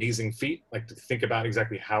 that's an amazing feat. Like, to think about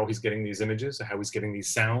exactly how he's getting these images, how he's getting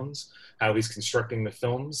these sounds, how he's constructing the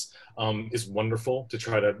films is wonderful to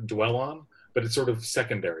try to dwell on, but it's sort of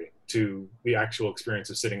secondary to the actual experience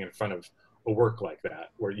of sitting in front of a work like that,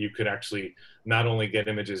 where you could actually not only get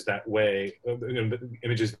images that way,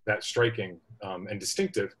 images that striking and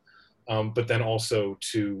distinctive, but then also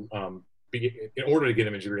to in order to get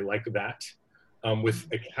imagery like that, with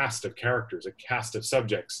a cast of characters, a cast of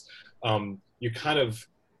subjects, you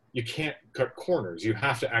can't cut corners. You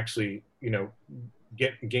have to actually,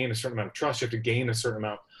 gain a certain amount of trust. You have to gain a certain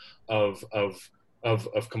amount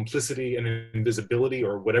of complicity and invisibility,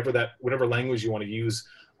 or whatever language you want to use.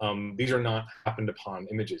 These are not happened upon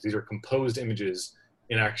images. These are composed images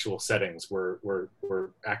in actual settings where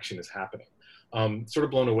action is happening. Sort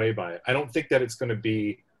of blown away by it. I don't think that it's going to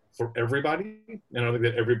be for everybody. I don't think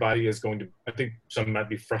that everybody is going to, I think some might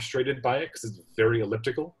be frustrated by it because it's very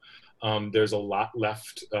elliptical. There's a lot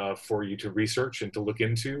left for you to research and to look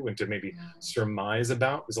into and to maybe surmise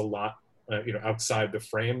about. There's a lot, outside the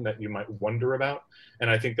frame that you might wonder about. And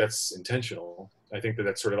I think that's intentional. I think that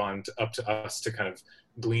that's sort of up to us to kind of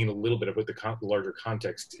glean a little bit of what the larger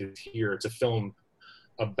context is here. It's a film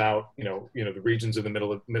about, the regions of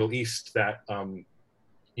the Middle East that,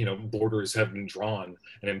 borders have been drawn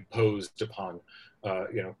and imposed upon,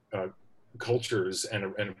 cultures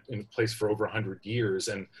and in place for over 100 years.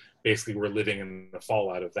 And basically we're living in the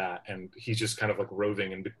fallout of that. And he's just kind of like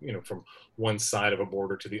roving and, from one side of a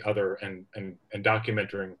border to the other and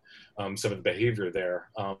documenting some of the behavior there.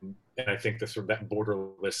 And I think the sort of that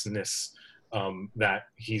borderlessness that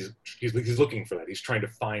he's looking for, that he's trying to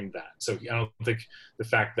find that. So I don't think the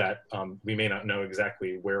fact that we may not know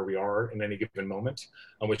exactly where we are in any given moment,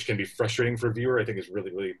 which can be frustrating for a viewer, I think is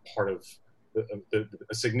really, really part of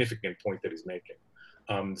a significant point that he's making.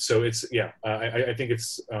 So it's, I think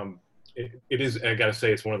it's, it is, I gotta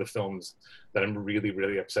say, it's one of the films that I'm really,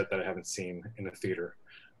 really upset that I haven't seen in the theater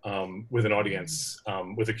with an audience,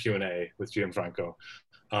 with a Q&A with Gianfranco.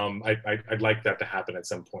 I'd like that to happen at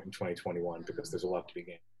some point in 2021 because there's a lot to be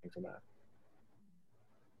gained from that.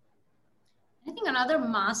 I think another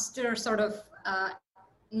master sort of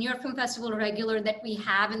New York Film Festival regular that we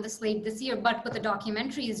have in the slate this year, but with the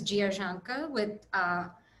documentary, is Gia Janka with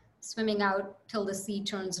Swimming Out Till the Sea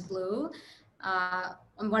Turns Blue.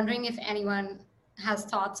 I'm wondering if anyone has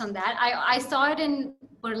thoughts on that. I saw it in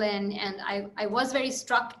Berlin and I was very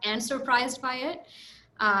struck and surprised by it.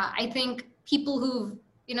 I think people who've,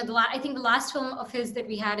 I think the last film of his that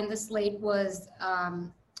we had in the slate was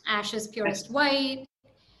Ash's Purest White.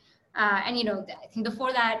 And, I think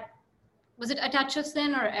before that, was it A Touch of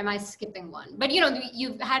Sin, or am I skipping one? But,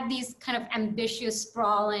 you've had these kind of ambitious,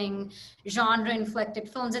 sprawling, genre-inflected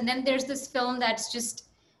films. And then there's this film that's just,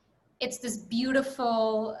 it's this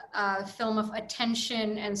beautiful film of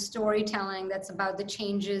attention and storytelling that's about the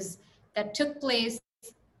changes that took place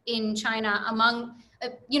in China among,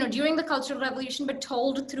 during the Cultural Revolution, but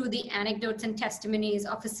told through the anecdotes and testimonies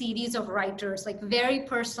of a series of writers, like very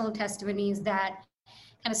personal testimonies that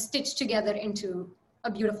kind of stitched together into a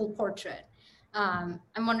beautiful portrait. I'm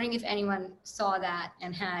wondering if anyone saw that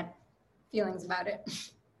and had feelings about it.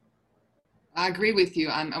 I agree with you.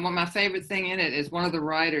 My favorite thing in it is one of the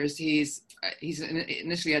writers. He's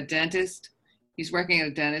initially a dentist. He's working at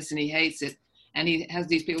a dentist and he hates it. And he has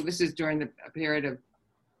these people. This is during the period of,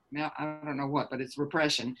 I don't know what, but it's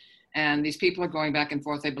repression. And these people are going back and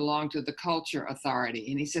forth. They belong to the culture authority.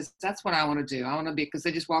 And he says, that's what I want to do. I want to be, because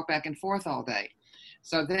they just walk back and forth all day.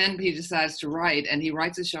 So then he decides to write, and he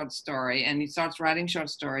writes a short story, and he starts writing short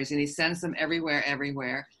stories, and he sends them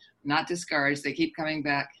everywhere, not discouraged. They keep coming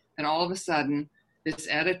back. And all of a sudden, this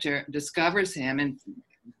editor discovers him and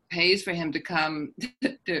pays for him to come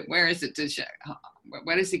to, where is it?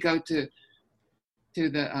 Where does he go to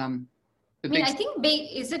the I think,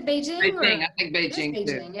 is it Beijing? Beijing, I think Beijing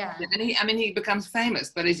too. Yeah. And he becomes famous,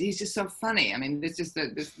 but he's just so funny. I mean, it's just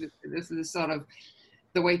this is sort of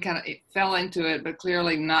the way kind of it fell into it, but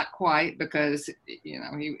clearly not quite, because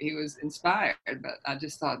he was inspired. But I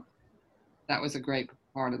just thought that was a great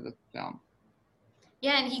part of the film.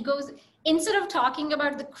 Yeah, and he goes, instead of talking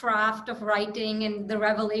about the craft of writing and the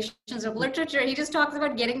revelations of literature, he just talks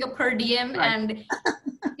about getting a per diem and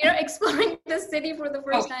exploring the city for the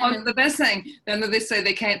first time. The best thing, then they say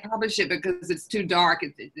they can't publish it because it's too dark.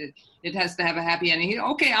 It has to have a happy ending.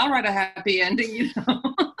 Okay, I'll write a happy ending.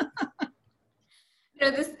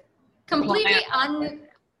 This completely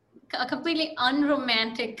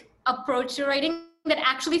unromantic approach to writing that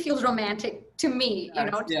actually feels romantic to me,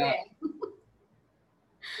 today.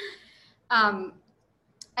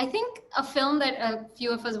 I think a film that a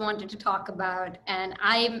few of us wanted to talk about, and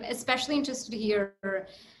I'm especially interested to hear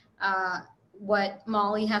what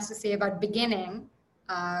Molly has to say about Beginning.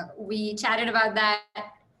 We chatted about that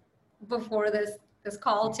before this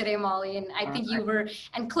call today, Molly, and I think you were,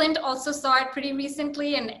 and Clint also saw it pretty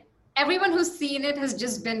recently, and everyone who's seen it has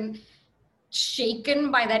just been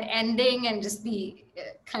shaken by that ending and just the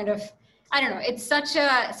kind of, I don't know, it's such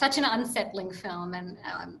an unsettling film, and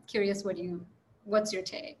I'm curious what's your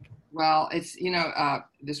take? Well, it's,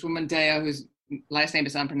 this woman Deo, whose last name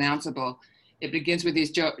is unpronounceable. It begins with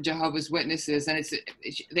these Jehovah's Witnesses, and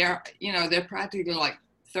they're practically like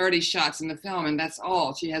 30 shots in the film, and that's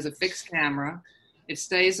all. She has a fixed camera. It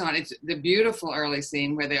stays on. It's the beautiful early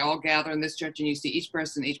scene where they all gather in this church, and you see each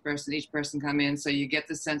person come in. So you get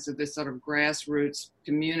the sense of this sort of grassroots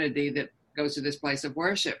community that goes to this place of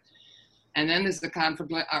worship. And then there's the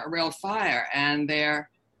conflict, a real fire, and they're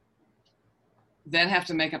then have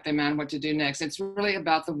to make up their mind what to do next. It's really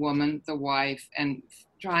about the woman, the wife, and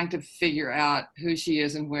trying to figure out who she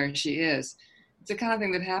is and where she is. It's the kind of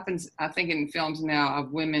thing that happens, I think, in films now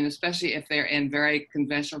of women, especially if they're in very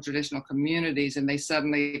conventional, traditional communities and they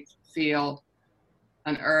suddenly feel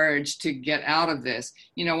an urge to get out of this.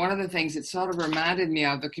 One of the things that sort of reminded me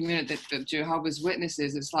of the community, the Jehovah's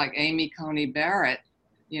Witnesses, it's like Amy Coney Barrett,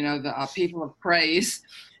 the people of praise,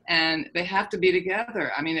 and they have to be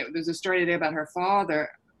together. I mean, there's a story today about her father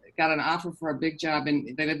got an offer for a big job,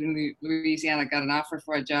 and they lived in Louisiana, got an offer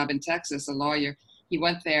for a job in Texas, a lawyer. He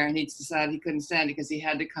went there and he decided he couldn't stand it because he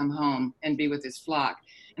had to come home and be with his flock.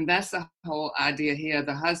 And that's the whole idea here.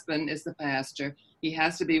 The husband is the pastor. He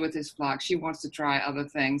has to be with his flock. She wants to try other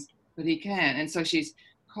things, but he can't. And so she's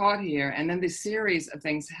caught here. And then this series of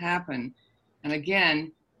things happen. And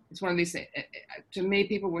again, it's one of these things. To me,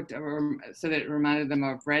 people would said it reminded them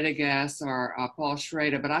of Radagast or Paul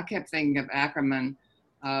Schrader, but I kept thinking of Ackerman,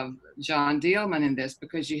 of John Dielman in this,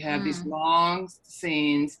 because you have these long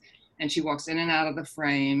scenes and she walks in and out of the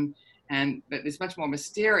frame, but it's much more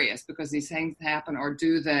mysterious because these things happen, or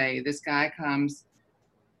do they? This guy comes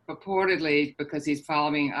purportedly because he's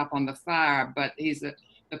following up on the fire, but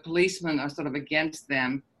the policemen are sort of against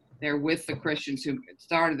them. They're with the Christians who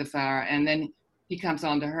started the fire, and then he comes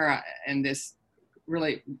on to her in this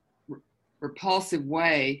really repulsive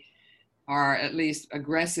way, or at least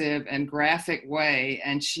aggressive and graphic way,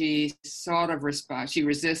 and she sort of responds. She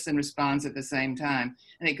resists and responds at the same time,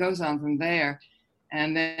 and it goes on from there.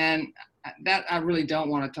 And then that I really don't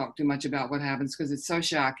want to talk too much about what happens because it's so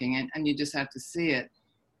shocking, and you just have to see it.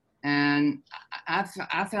 And I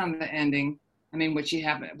found the ending. I mean, what she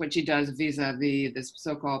does vis-a-vis this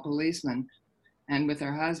so-called policeman, and with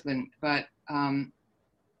her husband. But I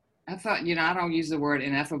thought, I don't use the word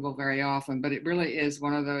ineffable very often, but it really is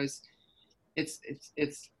one of those.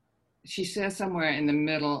 It's she says somewhere in the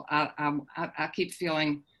middle, I keep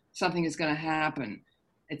feeling something is going to happen.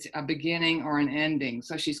 It's a beginning or an ending.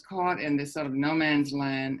 So she's caught in this sort of no man's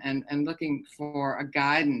land and looking for a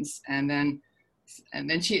guidance. And then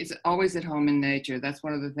she's always at home in nature. That's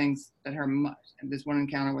one of the things that this one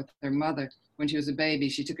encounter with her mother, when she was a baby,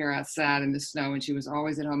 she took her outside in the snow and she was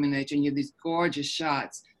always at home in nature. And you have these gorgeous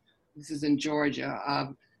shots. This is in Georgia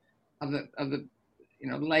of the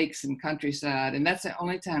lakes and countryside. And that's the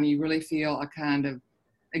only time you really feel a kind of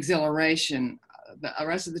exhilaration. The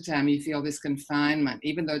rest of the time you feel this confinement,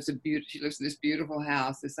 even though she lives in this beautiful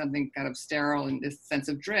house, there's something kind of sterile and this sense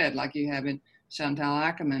of dread like you have in Chantal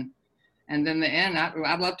Akerman. And then the end,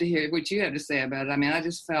 I'd love to hear what you have to say about it. I mean, I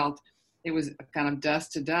just felt it was kind of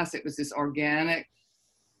dust to dust. It was this organic,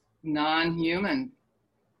 non-human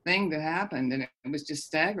thing that happened. And it was just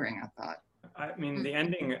staggering, I thought. I mean, the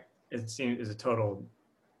ending, it seems, is a total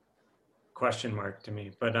question mark to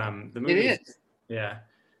me. But the movie, it is. Yeah.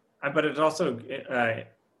 But it's also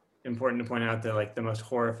important to point out that like the most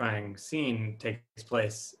horrifying scene takes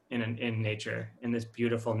place in nature, in this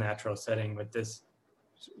beautiful natural setting with this,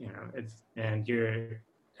 and you're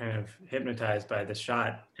kind of hypnotized by the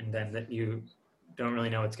shot, and then that you don't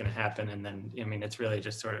really know what's going to happen, and then it's really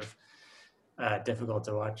just sort of difficult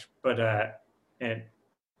to watch. But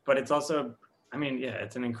it's also,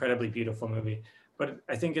 it's an incredibly beautiful movie. But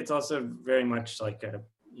I think it's also very much like a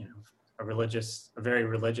very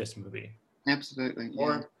religious movie. Absolutely. Yeah.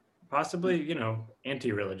 Or possibly,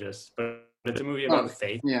 anti-religious, but it's a movie about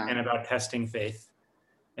faith and about testing faith.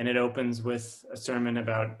 And it opens with a sermon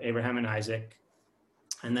about Abraham and Isaac.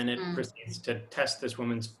 And then it proceeds to test this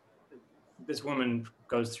woman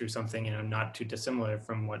goes through something, not too dissimilar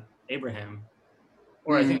from what Abraham,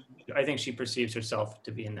 or I think she perceives herself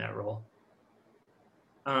to be in that role.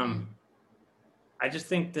 I just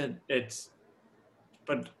think that it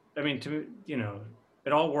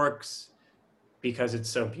all works because it's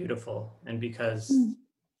so beautiful, and because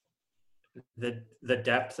the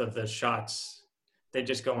depth of the shots, they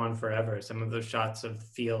just go on forever. Some of those shots of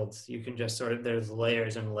fields, you can just there's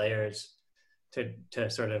layers and layers to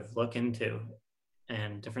sort of look into,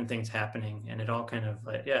 and different things happening, and it all kind of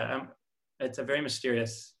it's a very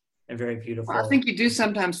mysterious and very beautiful. Well, I think you do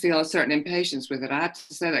sometimes feel a certain impatience with it. I have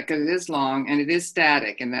to say that because it is long and it is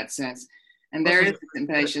static in that sense. And there is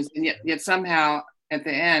impatience, and yet somehow at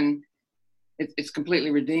the end, it's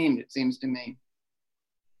completely redeemed, it seems to me.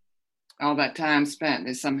 All that time spent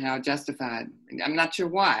is somehow justified. I'm not sure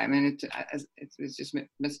why. I mean, it's just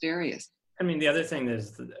mysterious. I mean, the other thing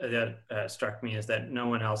that struck me is that no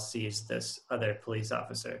one else sees this other police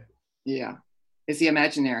officer. Yeah. Is he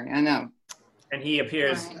imaginary? I know. And he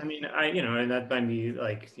appears, Right. I mean, and that might be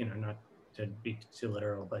like, not to be too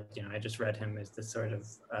literal, but, I just read him as this sort of,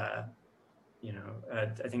 I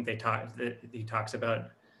think he talks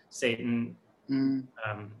about Satan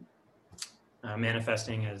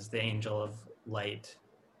manifesting as the angel of light,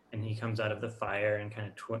 and he comes out of the fire and kind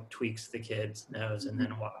of tweaks the kid's nose and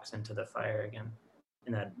then walks into the fire again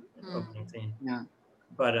in that opening scene. Yeah.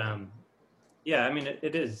 But yeah, I mean,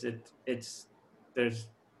 it is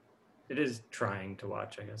trying to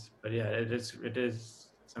watch, I guess. But yeah, it is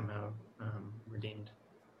somehow redeemed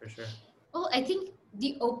for sure. Well, I think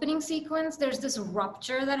the opening sequence, there's this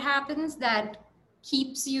rupture that happens that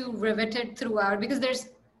keeps you riveted throughout, because there's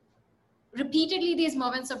repeatedly these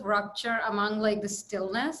moments of rupture among like the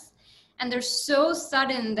stillness, and they're so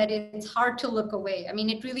sudden that it's hard to look away. I mean,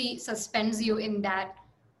 it really suspends you in that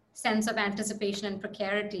sense of anticipation and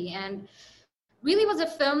precarity, and really was a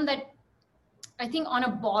film that I think on a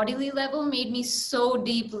bodily level made me so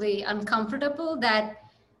deeply uncomfortable that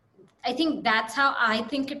I think that's how I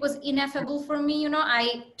think it was ineffable for me.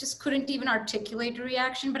 I just couldn't even articulate a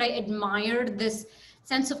reaction, but I admired this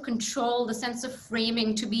sense of control, the sense of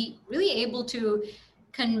framing, to be really able to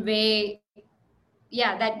convey,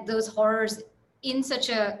 that those horrors in such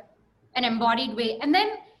an embodied way. And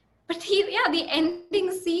then, but the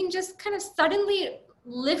ending scene just kind of suddenly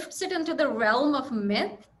lifts it into the realm of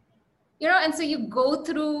myth, and so you go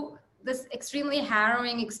through this extremely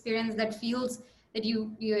harrowing experience that feels that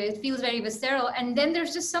it feels very visceral, and then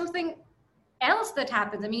there's just something else that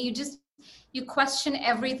happens. I mean, you question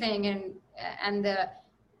everything, and the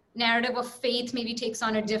narrative of faith maybe takes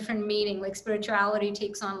on a different meaning, like spirituality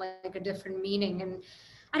takes on like a different meaning. And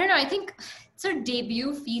I don't know, I think it's her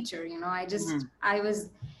debut feature. I was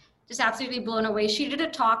just absolutely blown away. She did a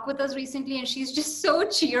talk with us recently, and she's just so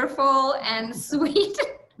cheerful and sweet.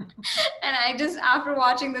 And after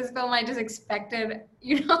watching this film, I just expected,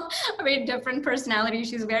 a very different personality.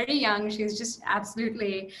 She's very young. She's just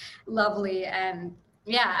absolutely lovely. And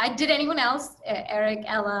did anyone else, Eric,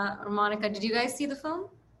 Ella, or Monica, did you guys see the film?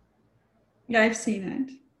 Yeah, I've seen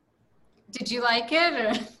it. Did you like it?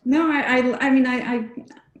 Or? No, I mean,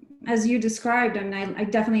 as you described, I mean, I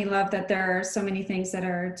definitely love that there are so many things that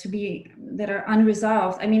are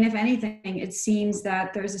unresolved. I mean, if anything, it seems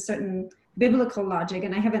that there's a certain biblical logic,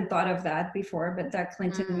 and I haven't thought of that before, but that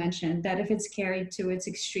Clinton mentioned, that if it's carried to its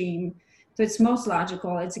extreme, to its most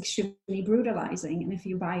logical, it's extremely brutalizing. And if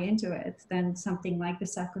you buy into it, then something like the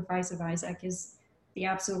sacrifice of Isaac is the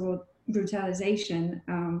absolute brutalization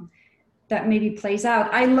that maybe plays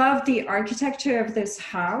out. I love the architecture of this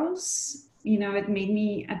house. It made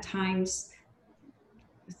me at times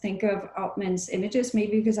think of Altman's Images,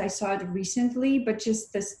 maybe because I saw it recently, but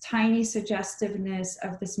just this tiny suggestiveness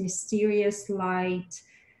of this mysterious light.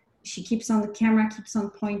 The camera keeps on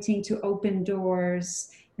pointing to open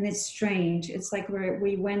doors, and it's strange. It's like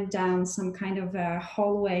we went down some kind of a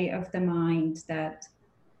hallway of the mind that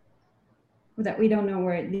we don't know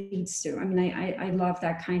where it leads to. I mean, I love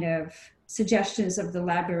that kind of suggestions of the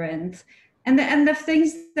labyrinth. And the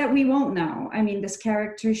things that we won't know. I mean, this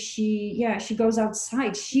character, she goes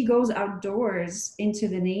outside. She goes outdoors into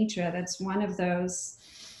the nature. That's one of those,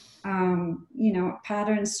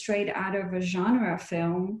 patterns straight out of a genre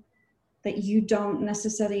film that you don't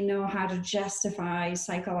necessarily know how to justify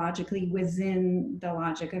psychologically within the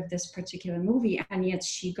logic of this particular movie. And yet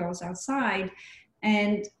she goes outside.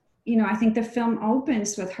 And I think the film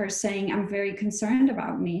opens with her saying, "I'm very concerned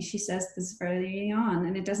about me." She says this very early on,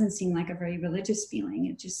 and it doesn't seem like a very religious feeling.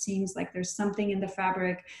 It just seems like there's something in the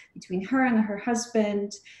fabric between her and her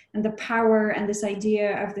husband, and the power and this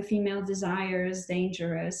idea of the female desire is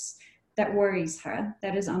dangerous, that worries her,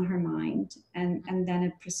 that is on her mind. And then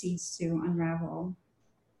it proceeds to unravel.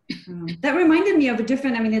 That reminded me of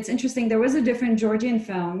it's interesting. There was a different Georgian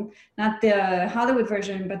film, not the Hollywood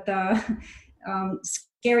version, but the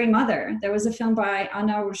Scary Mother. There was a film by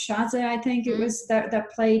Anna Urshadze, I think it was,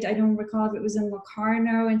 that played, I don't recall if it was in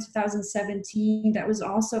Locarno in 2017, that was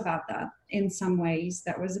also about that in some ways.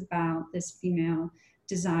 That was about this female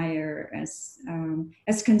desire as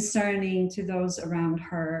concerning to those around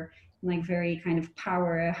her, like very kind of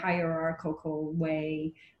power, hierarchical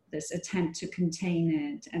way, this attempt to contain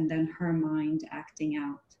it, and then her mind acting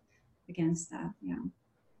out against that. Yeah.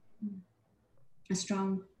 A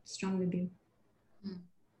strong review.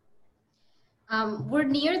 We're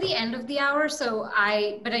near the end of the hour,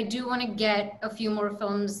 but I do want to get a few more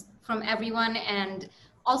films from everyone. And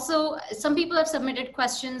also, some people have submitted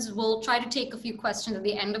questions. We'll try to take a few questions at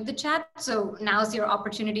the end of the chat. So now's your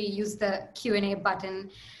opportunity to use the Q&A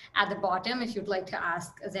button at the bottom if you'd like to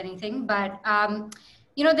ask us anything. But,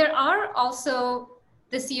 there are also,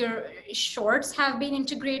 this year, shorts have been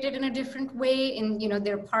integrated in a different way.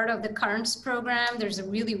 They're part of the Currents program. There's a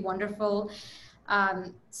really wonderful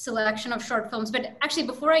selection of short films. But actually,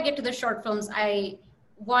 before I get to the short films, I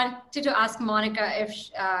wanted to ask Monica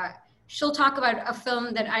if she'll talk about a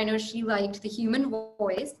film that I know she liked, The Human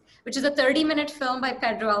Voice, which is a 30-minute film by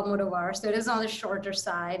Pedro Almodovar. So it is on the shorter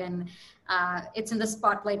side, and it's in the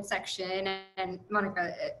spotlight section. And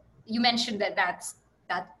Monica, you mentioned that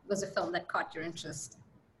was a film that caught your interest.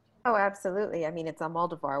 Oh, absolutely. I mean, it's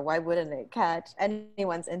Almodovar. Why wouldn't it catch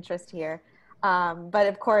anyone's interest here? But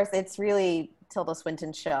of course, it's really Tilda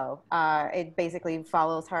Swinton's show. It basically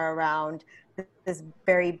follows her around this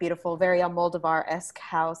very beautiful, very Almodovar-esque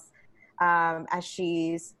house as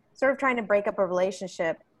she's sort of trying to break up a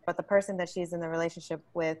relationship, but the person that she's in the relationship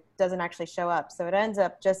with doesn't actually show up. So it ends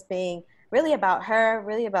up just being really about her,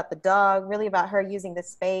 really about the dog, really about her using the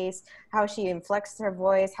space, how she inflects her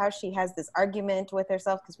voice, how she has this argument with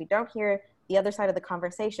herself, because we don't hear the other side of the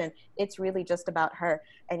conversation. It's really just about her.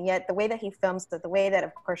 And yet the way that he films it, the way that,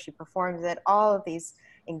 of course, she performs it, all of these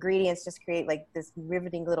ingredients just create like this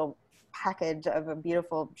riveting little package of a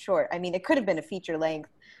beautiful short. I mean, it could have been a feature length.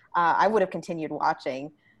 I would have continued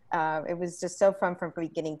watching. It was just so fun from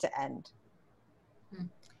beginning to end.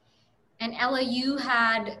 And Ella, you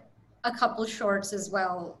had a couple shorts as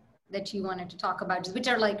well that you wanted to talk about, which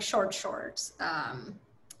are like shorts.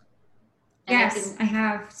 Yes, I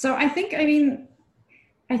have. So I think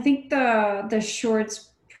the shorts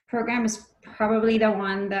program is probably the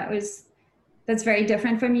one that's very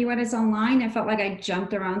different from what is online. I felt like I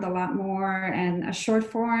jumped around a lot more, and a short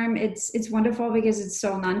form, it's wonderful because it's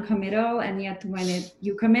so non-committal, and yet when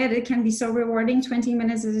you commit, it can be so rewarding. 20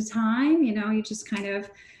 minutes at a time, you just kind of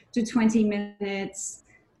do 20 minutes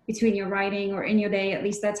between your writing or in your day. At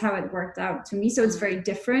least that's how it worked out to me. So it's very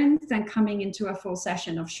different than coming into a full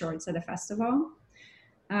session of shorts at a festival.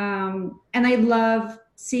 And I love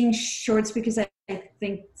seeing shorts because I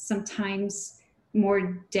think sometimes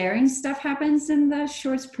more daring stuff happens in the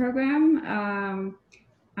shorts program.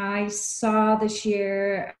 I saw this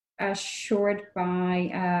year a short by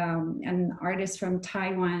an artist from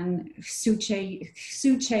Taiwan, Su Che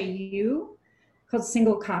Yu, called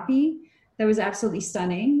Single Copy. That was absolutely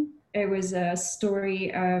stunning. It was a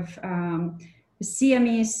story of a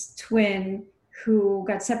Siamese twin who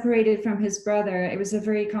got separated from his brother. It was a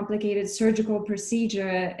very complicated surgical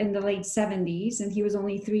procedure in the late 70s, and he was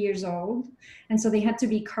only 3 years old. And so they had to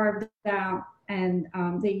be carved out, and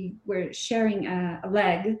they were sharing a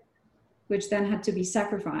leg, which then had to be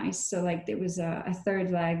sacrificed. So like there was a third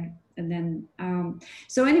leg. And then,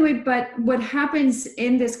 so anyway, but what happens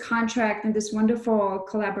in this contract and this wonderful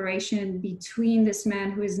collaboration between this man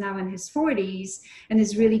who is now in his 40s and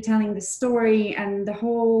is really telling the story, and the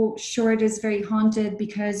whole short is very haunted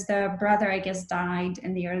because the brother, I guess, died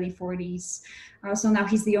in the early 40s. So now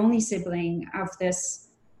he's the only sibling of this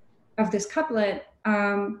couplet.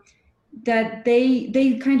 That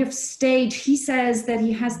they kind of stage. He says that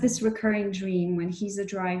he has this recurring dream when he's a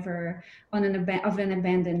driver on an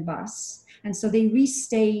abandoned bus, and so they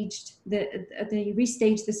restaged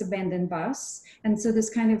this abandoned bus, and so this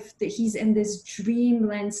kind of he's in this dream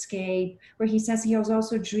landscape where he says he was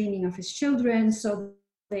also dreaming of his children. So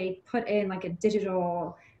they put in like a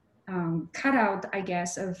digital cutout, I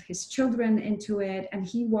guess, of his children into it, and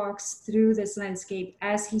he walks through this landscape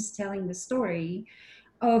as he's telling the story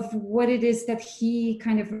of what it is that he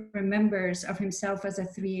kind of remembers of himself as a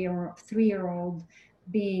three-year-old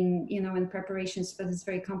being, in preparations for this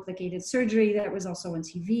very complicated surgery that was also on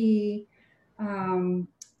TV.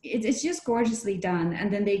 It's just gorgeously done.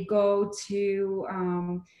 And then they go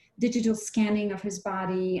to digital scanning of his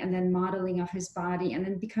body and then modeling of his body, and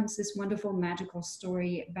then becomes this wonderful magical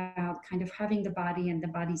story about kind of having the body and the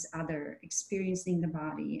body's other, experiencing the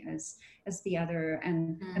body as the other,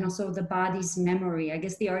 and also the body's memory. I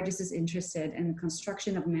guess the artist is interested in the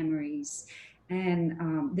construction of memories, and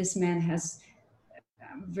this man has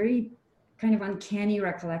very kind of uncanny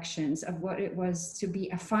recollections of what it was to be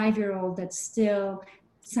a 5-year-old that still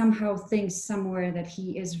somehow thinks somewhere that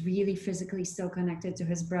he is really physically still connected to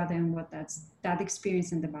his brother, and what that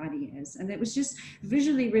experience in the body is. And it was just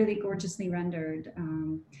visually really gorgeously rendered,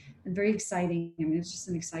 and very exciting. I mean, it's just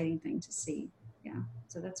an exciting thing to see. Yeah,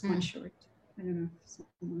 so that's one short. I don't know if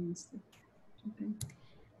someone wants to jump in.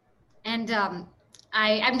 And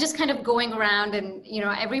I'm just kind of going around and,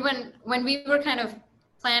 everyone, when we were kind of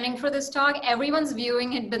planning for this talk, everyone's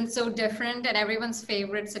viewing had been so different and everyone's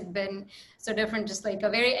favorites had been so different, just like a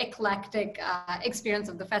very eclectic experience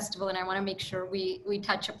of the festival. And I want to make sure we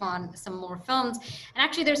touch upon some more films. And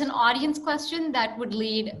actually there's an audience question that would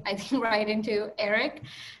lead, I think, right into Eric.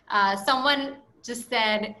 Someone just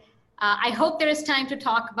said, I hope there is time to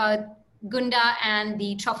talk about Gunda and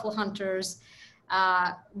the Truffle Hunters.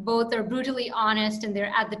 Both are brutally honest and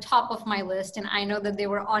they're at the top of my list. And I know that they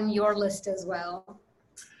were on your list as well.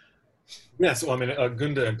 Yes, well, I mean,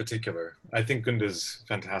 Gunda in particular. I think Gunda's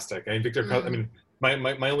fantastic. I mean, Victor, I mean,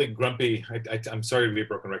 my only grumpy, I'm sorry to be a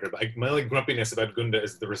broken record, but my only grumpiness about Gunda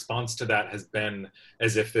is the response to that has been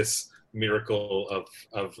as if this miracle of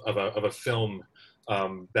a film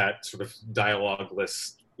that sort of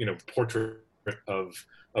dialogueless, portrait of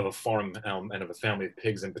a farm and of a family of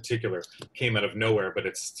pigs in particular came out of nowhere, but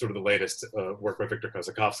it's sort of the latest work by Victor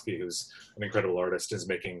Kossakovsky, who's an incredible artist, is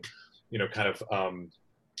making, kind of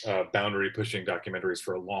boundary pushing documentaries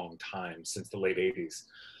for a long time, since the late 80s.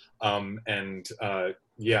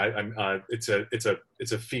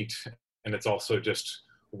 It's a feat, and it's also just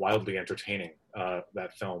wildly entertaining,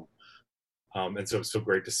 that film. And so it's so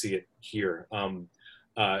great to see it here. And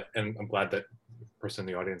I'm glad that the person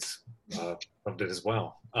in the audience loved it as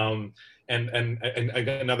well. And I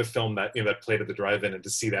got another film that that played at the drive-in, and to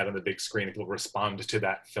see that on the big screen, and people respond to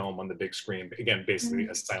that film on the big screen, again, basically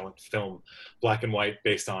a silent film, black and white,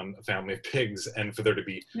 based on a family of pigs, and for there to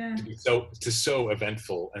be so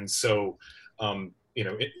eventful and so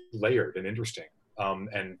layered and interesting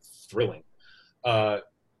and thrilling. I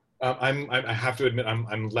have to admit,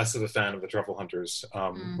 I'm less of a fan of the Truffle Hunters,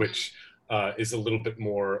 which is a little bit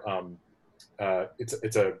more.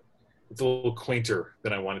 It's a little quainter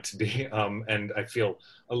than I want it to be, and I feel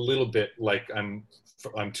a little bit like I'm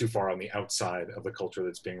too far on the outside of the culture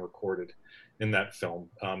that's being recorded in that film.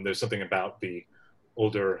 There's something about the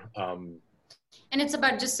older, and it's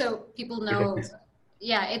about, just so people know,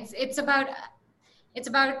 it's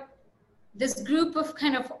about this group of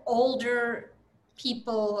kind of older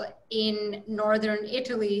people in northern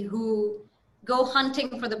Italy who go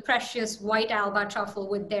hunting for the precious white Alba truffle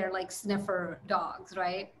with their like sniffer dogs,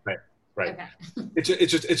 right? Right. Okay. It's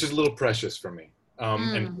just a little precious for me.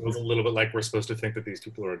 And it was a little bit like we're supposed to think that these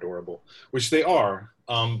people are adorable, which they are,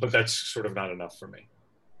 but that's sort of not enough for me.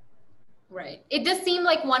 Right. It does seem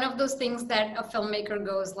like one of those things that a filmmaker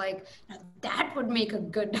goes like, that would make a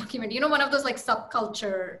good documentary. One of those like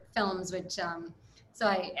subculture films, which, so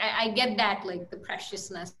I get that, like the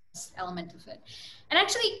preciousness element of it. And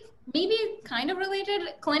actually, maybe kind of related,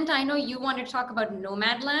 Clint, I know you want to talk about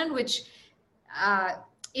Nomadland, which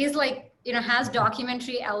is like, has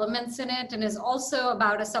documentary elements in it, and is also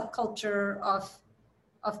about a subculture of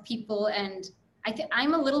people. And I think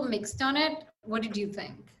I'm a little mixed on it. What did you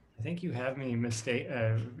think? I think you have me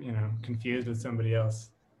confused with somebody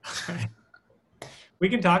else. We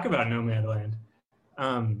can talk about Nomadland.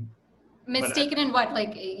 Mistaken in what?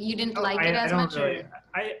 Like you didn't like it as much? Really,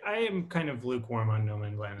 I am kind of lukewarm on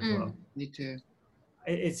Nomadland as well. Me too.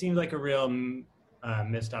 It seems like a real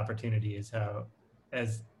missed opportunity.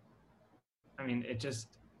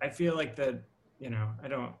 I feel like that, I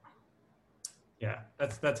don't. Yeah,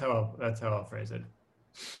 that's how I'll phrase it.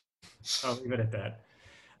 I'll leave it at that.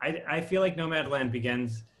 I feel like Nomadland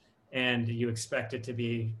begins, and you expect it to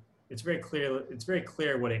be. It's very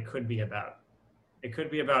clear what it could be about. It could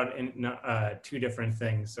be about two different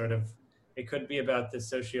things. Sort of, it could be about the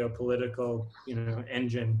socio-political,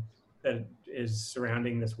 engine that is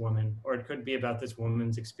surrounding this woman, or it could be about this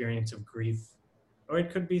woman's experience of grief, or it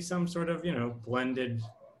could be some sort of, blended,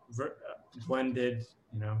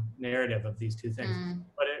 narrative of these two things.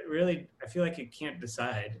 But it really, I feel like it can't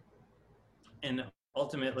decide, and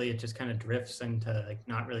ultimately it just kind of drifts into like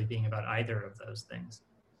not really being about either of those things.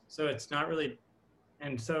 So it's not really,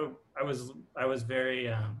 and so I was very,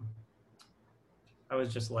 I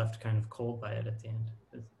was just left kind of cold by it at the end.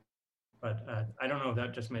 But I don't know,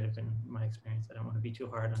 that just might have been my experience. I don't want to be too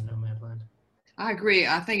hard on Nomadland. I agree.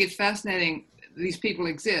 I think it's fascinating. These people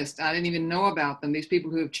exist. I didn't even know about them. These people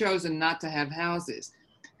who have chosen not to have houses,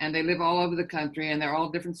 and they live all over the country, and they're all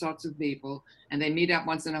different sorts of people, and they meet up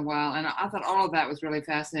once in a while. And I thought all of that was really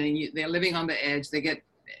fascinating. They're living on the edge. They get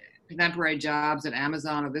contemporary jobs at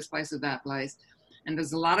Amazon or this place or that place. And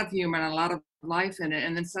there's a lot of humor and a lot of life in it.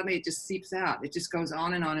 And then suddenly it just seeps out. It just goes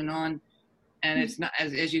on and on and on. And it's not,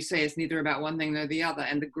 as you say, it's neither about one thing nor the other.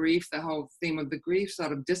 And the grief, the whole theme of the grief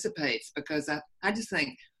sort of dissipates, because I just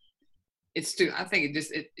think it's too, I think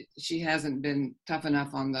she hasn't been tough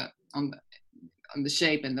enough on the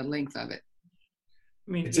shape and the length of it.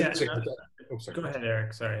 I mean, Oh, sorry. Go ahead,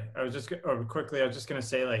 Eric. Sorry. I was just quickly. I was just going to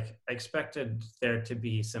say, like, I expected there to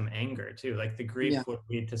be some anger too. Like the grief would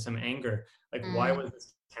lead to some anger. Like, why was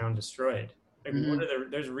this town destroyed? Like, what are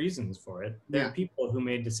there's reasons for it. There are people who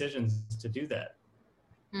made decisions to do that,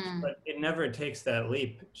 but it never takes that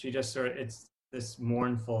leap. She just sort of, it's this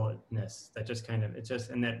mournfulness that just kind of,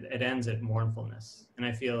 and that it ends at mournfulness. And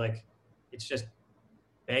I feel like it's just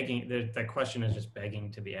begging. That question is just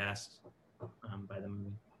begging to be asked by the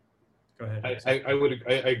movie. Go ahead.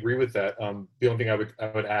 I agree with that. The only thing I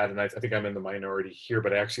would add, and I think I'm in the minority here,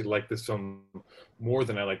 but I actually like this film more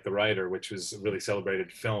than I like The Rider, which was a really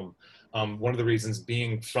celebrated film. One of the reasons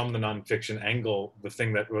being from the nonfiction angle, the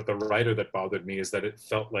thing that with The Rider that bothered me is that it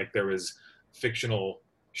felt like there was fictional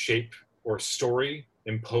shape or story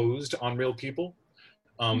imposed on real people.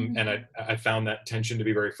 And I found that tension to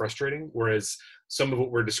be very frustrating. Whereas some of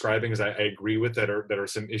what we're describing, as I agree with, that are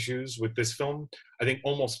some issues with this film, I think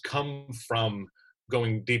almost come from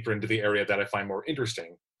going deeper into the area that I find more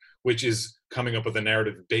interesting, which is coming up with a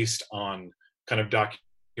narrative based on kind of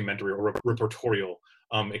documentary or reportorial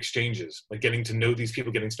exchanges, like getting to know these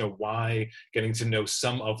people, getting to know why, getting to know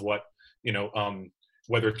some of what,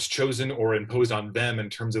 whether it's chosen or imposed on them in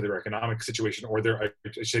terms of their economic situation or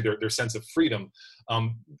their sense of freedom,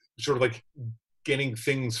 sort of like getting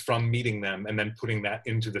things from meeting them and then putting that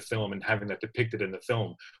into the film and having that depicted in the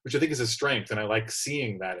film, which I think is a strength. And I like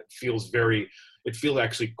seeing that. It feels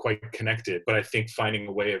actually quite connected, but I think finding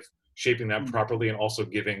a way of shaping that properly and also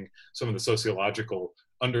giving some of the sociological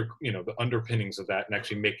the underpinnings of that and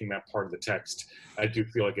actually making that part of the text, I do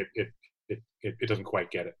feel like it doesn't quite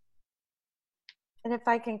get it. And if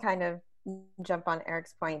I can kind of jump on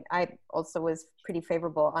Eric's point, I also was pretty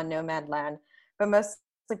favorable on Nomadland, but mostly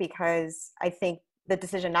because I think the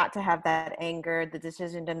decision not to have that anger, the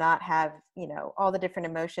decision to not have, all the different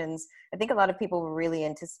emotions, I think a lot of people were really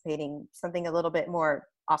anticipating something a little bit more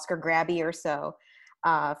Oscar grabby or so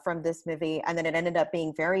from this movie. And then it ended up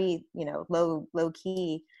being very, low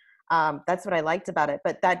key. That's what I liked about it.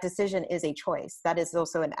 But that decision is a choice. That is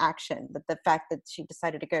also an action. But the fact that she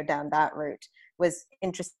decided to go down that route was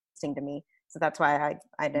interesting to me. So that's why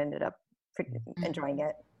I ended up enjoying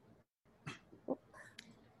it.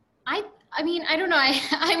 I mean, I don't know.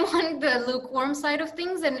 I'm on the lukewarm side of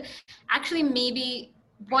things. And actually, maybe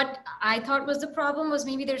what I thought was the problem was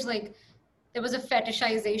maybe there was a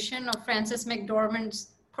fetishization of Frances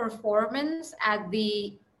McDormand's performance at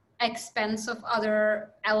the expense of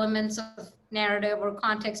other elements of narrative or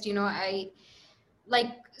context. I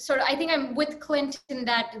think I'm with Clint in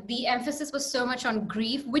that the emphasis was so much on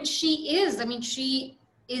grief, which she is. I mean, she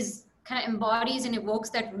is kind of embodies and evokes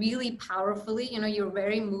that really powerfully. You're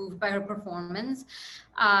very moved by her performance.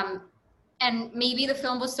 And maybe the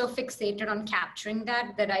film was so fixated on capturing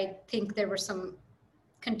that I think there were some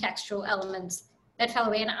contextual elements that fell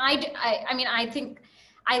away. And I think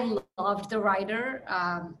I loved The Rider.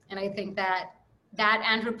 And I think that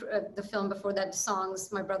and the film before that,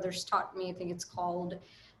 Songs My Brothers Taught Me, I think it's called.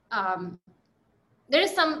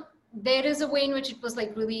 There is a way in which it was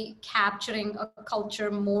like really capturing a culture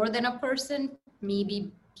more than a person,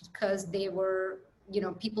 maybe because they were,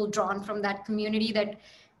 people drawn from that community, that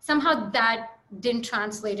somehow that didn't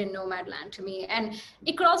translate in Nomadland to me. And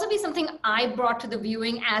it could also be something I brought to the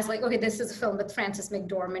viewing as like, okay, this is a film with Frances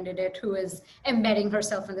McDormand in it, who is embedding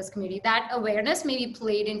herself in this community. That awareness maybe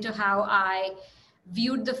played into how I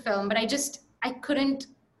viewed the film, but I couldn't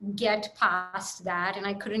get past that. And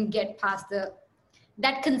I couldn't get past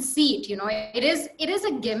that conceit, it is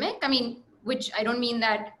a gimmick. I mean, which I don't mean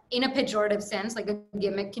that in a pejorative sense, like a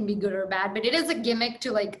gimmick can be good or bad, but it is a gimmick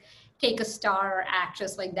to like take a star or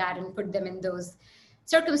actress like that and put them in those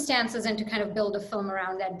circumstances and to kind of build a film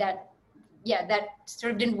around that. That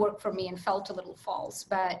sort of didn't work for me and felt a little false,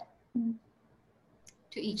 but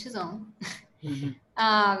to each his own.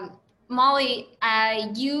 Molly,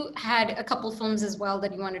 you had a couple films as well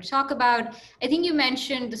that you wanted to talk about. I think you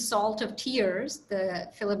mentioned The Salt of Tears, the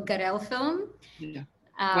Philip Garrel film. Yeah.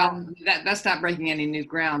 Well, that's not breaking any new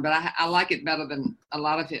ground, but I like it better than a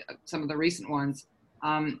lot of some of the recent ones.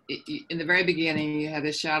 In the very beginning, you have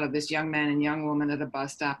this shot of this young man and young woman at a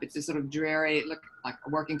bus stop. It's this sort of dreary, it looked like a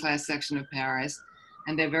working class section of Paris,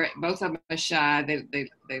 and both of them are shy.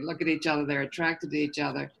 They look at each other. They're attracted to each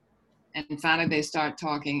other. And finally they start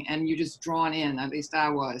talking and you're just drawn in, at least I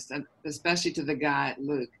was, especially to the guy,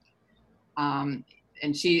 Luke. And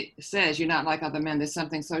she says, you're not like other men. There's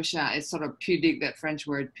something so shy. It's sort of pudique, that French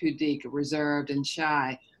word, pudique, reserved and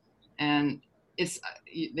shy. And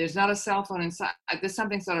there's not a cell phone inside. There's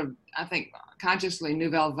something sort of, I think, consciously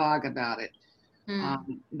nouvelle vague about it.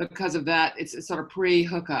 Because of that, it's sort of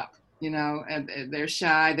pre-hookup. and they're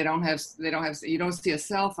shy. They don't have, you don't see a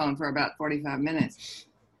cell phone for about 45 minutes.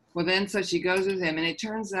 Well, then, so she goes with him, and it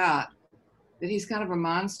turns out that he's kind of a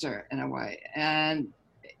monster in a way. And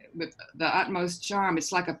with the utmost charm,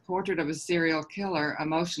 it's like a portrait of a serial killer,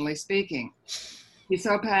 emotionally speaking. He's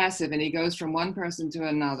so passive, and he goes from one person to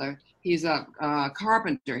another. He's a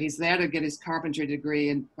carpenter. He's there to get his carpentry degree,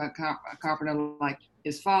 and a carpenter like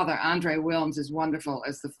his father. Andre Wilms is wonderful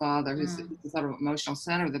as the father, who's the sort of emotional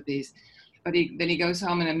center of the piece. But then he goes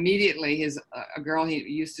home, and immediately a girl he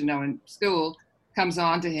used to know in school comes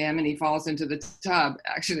on to him, and he falls into the tub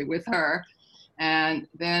actually with her. And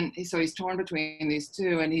then so he's torn between these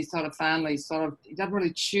two, and he finally he doesn't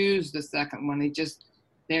really choose the second one. He just,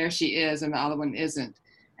 there she is, and the other one isn't.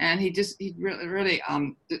 And he really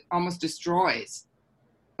almost destroys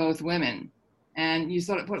both women. And you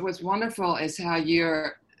what's wonderful is how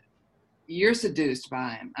you're seduced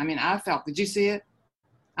by him. I mean, did you see it?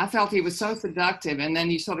 I felt he was so seductive, and then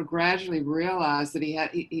you sort of gradually realize that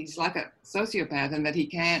he's like a sociopath, and that he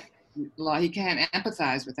can't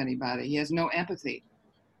empathize with anybody. He has no empathy.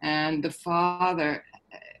 And the father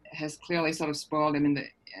has clearly sort of spoiled him,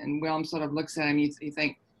 and Willem sort of looks at him,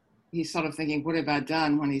 he's sort of thinking, what have I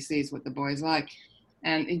done, when he sees what the boy's like.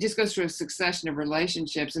 And he just goes through a succession of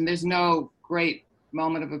relationships, and there's no great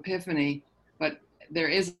moment of epiphany, but there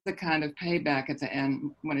is a kind of payback at the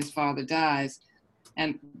end when his father dies.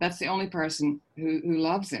 And that's the only person who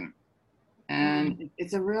loves him. And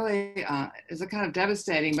it's a really, it's a kind of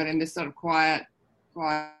devastating, but in this sort of quiet,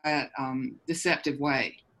 deceptive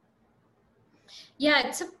way.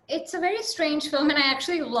 Yeah, it's a very strange film, and I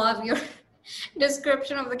actually love your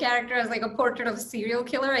description of the character as like a portrait of a serial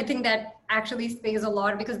killer. I think that actually says a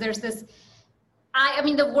lot, because there's this, I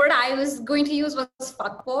mean, the word I was going to use was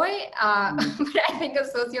fuckboy, but I think a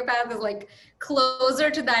sociopath is like closer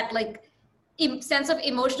to that, like, sense of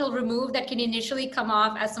emotional remove that can initially come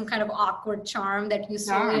off as some kind of awkward charm that you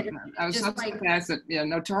slowly just like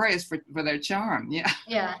notorious for their charm.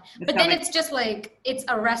 Yeah, but then it's just like it's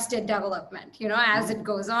arrested development, as it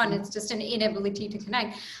goes on. It's just an inability to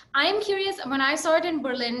connect. I'm curious, when I saw it in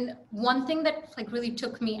Berlin, one thing that like really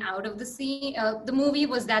took me out of the movie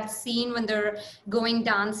was that scene when they're going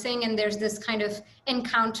dancing, and there's this kind of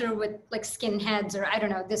encounter with like skinheads, or I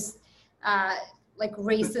don't know, this like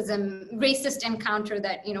racist encounter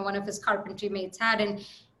that, one of his carpentry mates had. And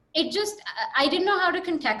it just, I didn't know how to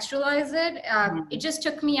contextualize it. It just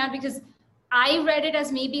took me out, because I read it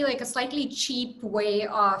as maybe like a slightly cheap way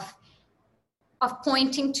of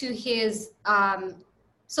pointing to his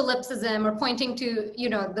solipsism, or pointing to,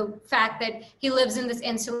 the fact that he lives in this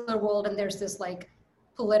insular world, and there's this like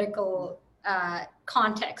political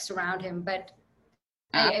context around him. But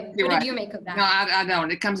what did you make of that? No, I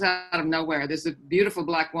don't. It comes out of nowhere. There's a beautiful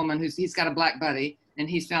black woman he's got a black buddy, and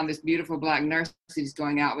he's found this beautiful black nurse he's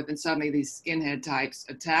going out with, and suddenly these skinhead types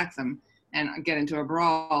attack them and get into a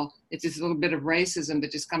brawl. It's just a little bit of racism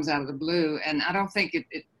that just comes out of the blue, and I don't think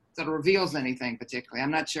it sort of reveals anything particularly.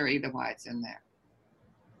 I'm not sure either why it's in there.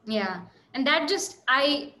 Yeah, and that just,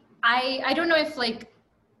 I don't know if like,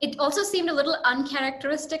 it also seemed a little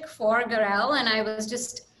uncharacteristic for Garel, and I was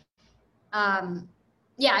just,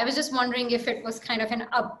 I was just wondering if it was kind of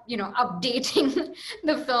updating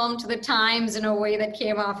the film to the times in a way that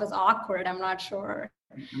came off as awkward. I'm not sure.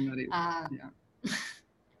 I'm not even,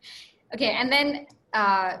 Okay, and then,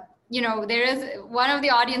 there is one of the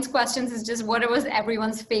audience questions is just what was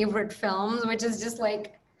everyone's favorite films, which is just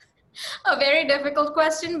like a very difficult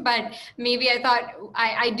question, but maybe I thought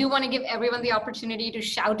I do want to give everyone the opportunity to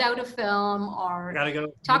shout out a film or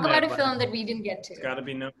talk about a film that we didn't get to. It's got to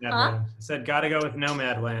be Nomadland. I said gotta go with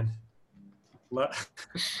Nomadland.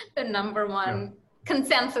 The number one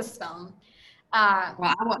consensus film.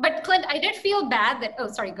 But Clint, I did feel bad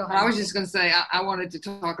that, sorry, go ahead. I was just going to say, I wanted to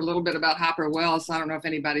talk a little bit about Hopper Wells. I don't know if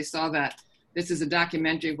anybody saw that. This is a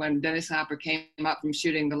documentary when Dennis Hopper came up from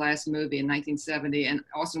shooting the last movie in 1970, and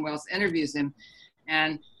Orson Welles interviews him.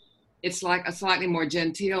 And it's like a slightly more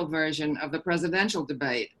genteel version of the presidential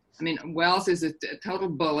debate. I mean, Wells is a total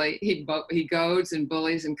bully. He goads and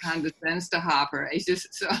bullies and condescends to Hopper. He's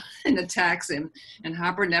just and attacks him. And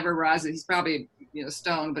Hopper never rises. He's probably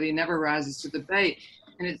stoned, but he never rises to the debate.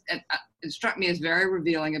 And it struck me as very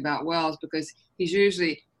revealing about Wells, because he's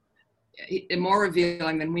usually more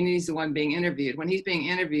revealing than when he's the one being interviewed. When he's being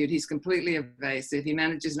interviewed, he's completely evasive. He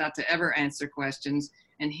manages not to ever answer questions.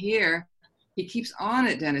 And here, he keeps on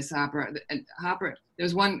at Dennis Hopper. And Hopper,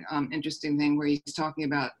 there's one interesting thing where he's talking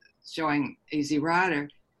about showing Easy Rider,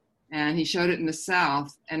 and he showed it in the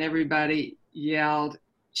South, and everybody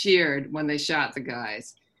cheered when they shot the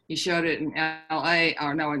guys. he showed it in LA,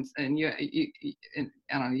 or no, I don't know,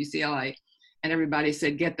 UCLA, and everybody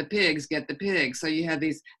said, get the pigs, get the pigs. So you had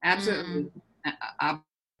these absolutely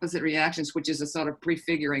opposite reactions, which is a sort of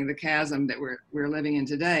prefiguring the chasm that we're living in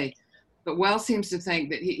today. But Wells seems to think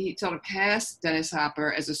that he sort of casts Dennis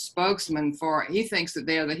Hopper as a spokesman for, he thinks that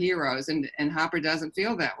they're the heroes, and Hopper doesn't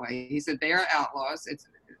feel that way. He said they are outlaws. It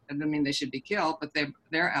doesn't mean they should be killed, but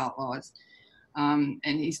they're outlaws. And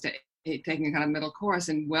he's taking a kind of middle course,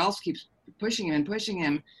 and Wells keeps pushing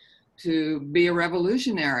him to be a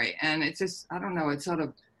revolutionary. And it's just, I don't know, it's sort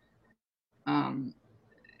of,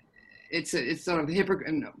 it's sort of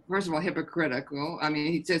first of all, hypocritical. I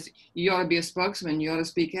mean, he says, you ought to be a spokesman, you ought to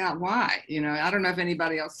speak out. Why? You know, I don't know if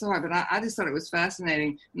anybody else saw it, but I just thought it was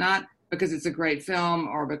fascinating, not because it's a great film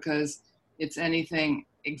or because it's anything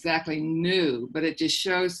exactly new, but it just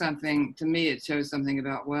shows something, to me, it shows something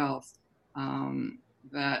about Wells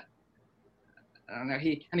that, I don't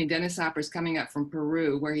know, Dennis Hopper's coming up from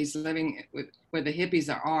Peru, where he's living where the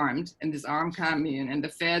hippies are armed, and this armed commune, and the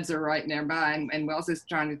feds are right nearby, and Wells is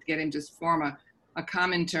trying to get him to form a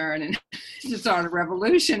Comintern and to start a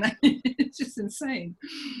revolution. It's just insane.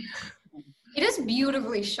 It is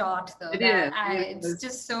beautifully shot, though. It's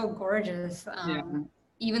just so gorgeous.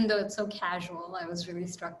 Even though it's so casual, I was really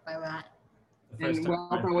struck by that. And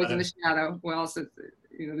Wells always in the shadow. Wells,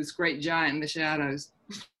 this great giant in the shadows.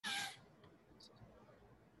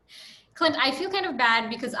 Clint, I feel kind of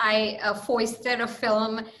bad because I foisted a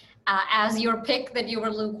film as your pick that you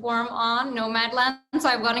were lukewarm on, Nomadland. So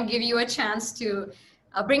I want to give you a chance to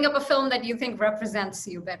bring up a film that you think represents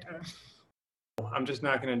you better. I'm just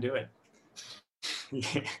not going to do it.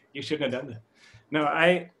 You shouldn't have done that. No,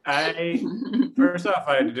 I first off,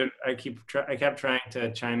 I kept trying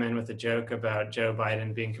to chime in with a joke about Joe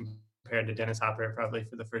Biden being compared to Dennis Hopper probably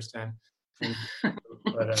for the first time,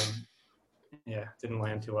 but didn't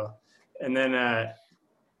land too well. And then I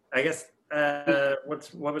guess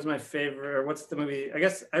what was my favorite, or what's the movie? I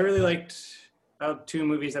guess I really liked two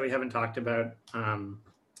movies that we haven't talked about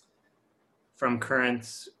from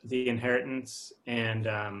Currents, The Inheritance, and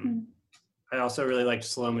I also really liked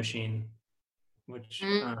Slow Machine, which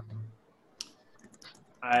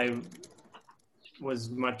I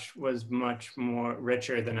was much more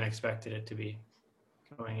richer than I expected it to be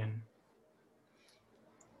going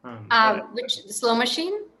in. Which Slow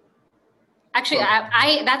Machine? Actually,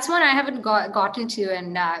 I that's one I haven't gotten to,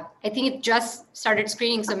 and I think it just started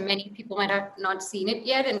screening, so many people might have not seen it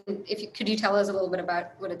yet. And could you tell us a little bit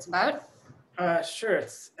about what it's about? Sure.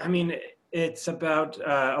 It's about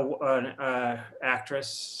an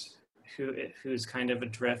actress who's kind of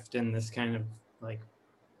adrift in this kind of like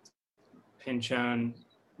Pynchon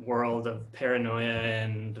world of paranoia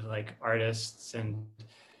and like artists, and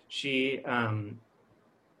she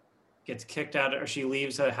gets kicked out, or she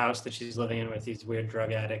leaves a house that she's living in with these weird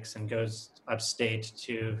drug addicts and goes upstate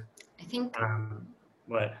to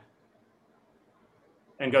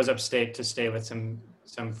goes upstate to stay with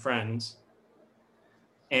some friends,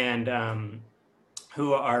 and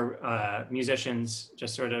who are musicians,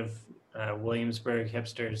 just sort of Williamsburg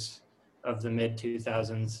hipsters of the mid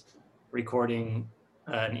 2000s, recording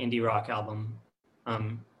an indie rock album,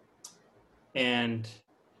 and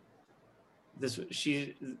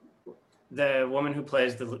the woman who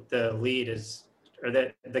plays the lead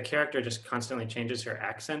the character just constantly changes her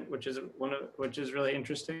accent, which is really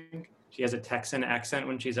interesting. She has a Texan accent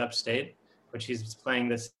when she's upstate, but she's playing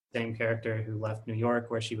this same character who left New York,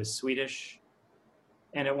 where she was Swedish.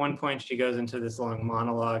 And at one point she goes into this long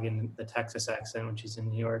monologue in the Texas accent when she's in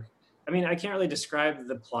New York. I mean, I can't really describe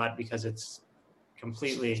the plot because it's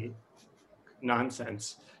completely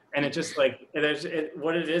nonsense. And it just like,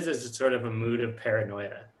 what it is it's sort of a mood of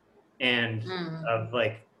paranoia and of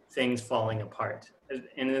like things falling apart.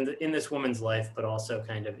 And in this woman's life, but also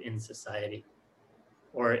kind of in society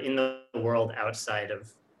or in the world outside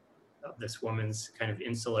of this woman's kind of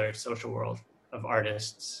insular social world of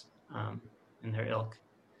artists in their ilk.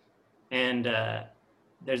 And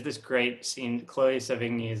there's this great scene, Chloe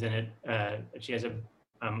Sevigny is in it. She has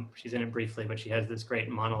she's in it briefly, but she has this great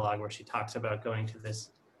monologue where she talks about going to this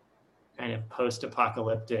kind of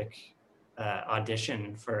post-apocalyptic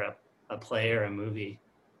audition for a play or a movie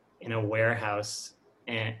in a warehouse,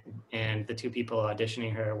 and the two people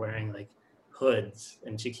auditioning her are wearing like hoods,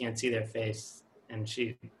 and she can't see their face, and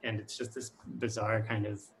it's just this bizarre kind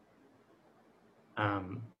of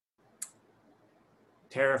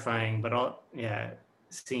terrifying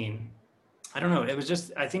scene. I don't know, it was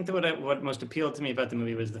just, I think that what most appealed to me about the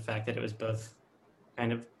movie was the fact that it was both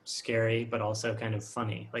kind of scary but also kind of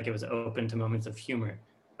funny. Like it was open to moments of humor,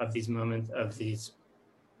 of these moments of these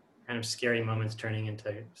kind of scary moments turning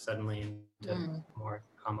into suddenly into more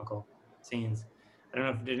comical scenes. I don't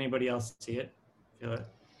know if did anybody else see it? Feel it?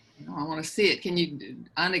 No, I want to see it. Can you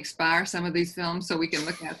unexpire some of these films so we can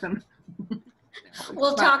look at them?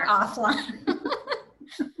 We'll talk offline.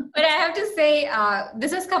 But I have to say,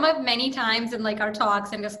 this has come up many times in like our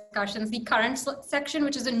talks and discussions. The current section,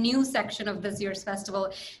 which is a new section of this year's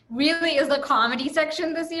festival, really is the comedy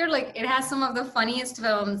section this year. Like it has some of the funniest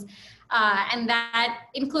films. And that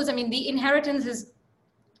includes, I mean, The Inheritance is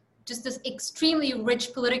just this extremely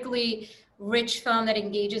rich, politically rich film that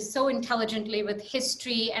engages so intelligently with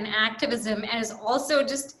history and activism, and is also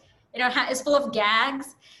just, is full of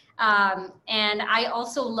gags. And I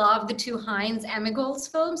also love the two Heinz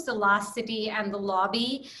Emigholz films, The Last City and The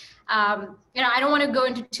Lobby. I don't want to go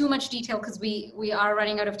into too much detail because we are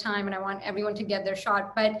running out of time and I want everyone to get their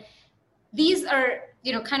shot. But these are,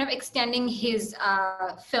 kind of extending his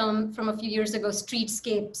film from a few years ago,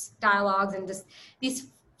 Streetscapes Dialogues, and these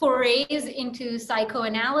forays into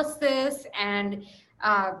psychoanalysis and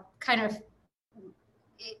kind of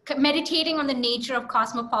meditating on the nature of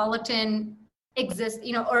cosmopolitan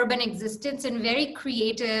urban existence in very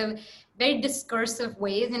creative, very discursive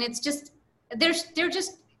ways. And it's just, they're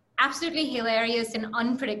just absolutely hilarious and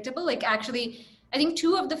unpredictable. Like actually, I think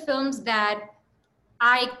two of the films that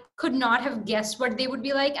I could not have guessed what they would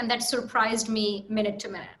be like, and that surprised me minute to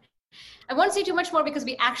minute. I won't say too much more because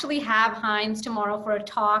we actually have Heinz tomorrow for a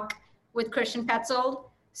talk with Christian Petzold.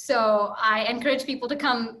 So I encourage people to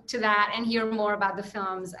come to that and hear more about the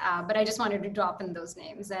films. But I just wanted to drop in those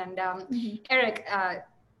names. And Eric,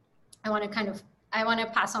 I want to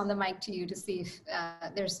pass on the mic to you to see if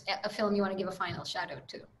there's a film you want to give a final shout out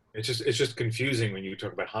to. It's just confusing when you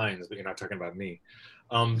talk about Heinz, but you're not talking about me.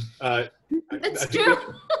 That's true.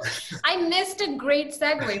 I missed a great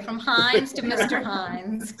segue from Heinz to Mr.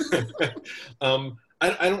 Heinz.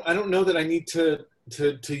 I don't know that I need to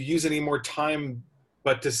use any more time,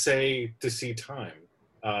 but to see time.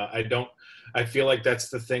 I feel like that's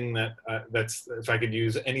the thing that's, if I could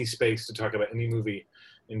use any space to talk about any movie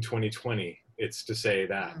in 2020, it's to say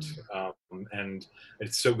that. And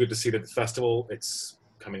it's so good to see it at the festival. It's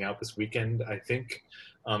coming out this weekend, I think,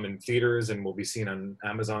 in theaters, and will be seen on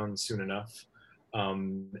Amazon soon enough.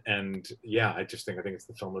 And yeah, I think it's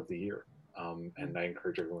the film of the year. And I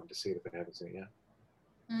encourage everyone to see it if they haven't seen it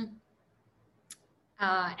yet.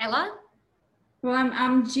 Ella? Well,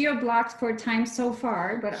 I'm geo-blocked for time so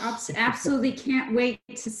far, but absolutely can't wait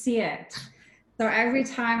to see it. So every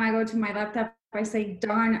time I go to my laptop, I say,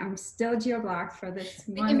 darn, I'm still geo-blocked for this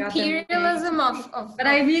one. Imperialism of But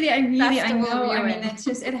I really, I know. Viewing. I mean, it's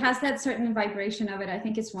just, it has that certain vibration of it. I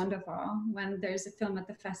think it's wonderful when there's a film at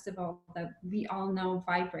the festival that we all know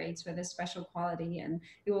vibrates with a special quality, and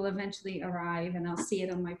it will eventually arrive and I'll see it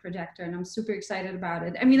on my projector, and I'm super excited about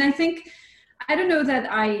it. I mean, I don't know that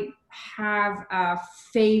I have a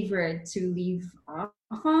favorite to leave off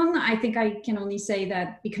on. I think I can only say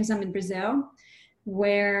that because I'm in Brazil,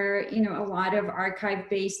 where a lot of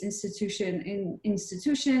archive-based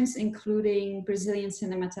institutions, including Brazilian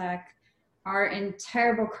Cinematheque, are in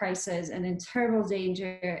terrible crisis and in terrible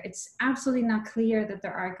danger. It's absolutely not clear that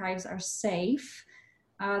their archives are safe.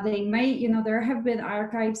 They may, there have been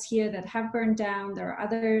archives here that have burned down. There are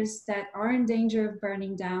others that are in danger of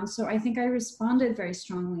burning down. So I think I responded very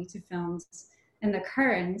strongly to films in the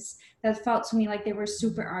currents that felt to me like they were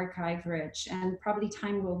super archive rich, and probably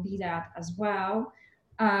time will be that as well.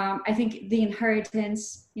 I think The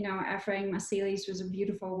Inheritance, Ephraim Massilis was a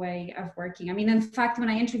beautiful way of working. I mean, in fact, when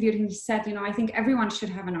I interviewed him, he said, I think everyone should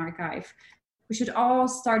have an archive. We should all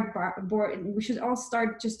start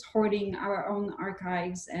just hoarding our own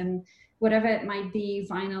archives, and whatever it might be,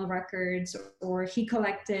 vinyl records, or he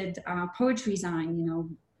collected poetry zine,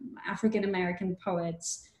 African-American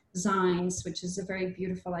poets zines, which is a very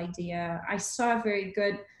beautiful idea. I saw a very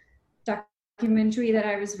good documentary that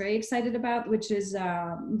I was very excited about, which is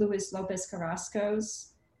Luis Lopez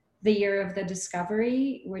Carrasco's The Year of the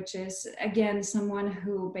Discovery, which is, again, someone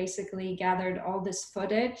who basically gathered all this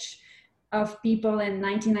footage of people in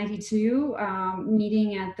 1992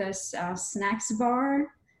 meeting at this snacks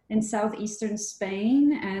bar in southeastern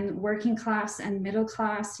Spain, and working class and middle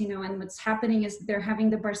class, and what's happening is they're having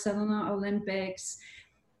the Barcelona Olympics,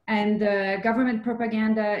 and the government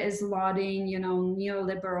propaganda is lauding,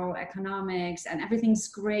 neoliberal economics, and everything's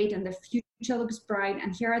great, and the future looks bright.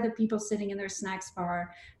 And here are the people sitting in their snacks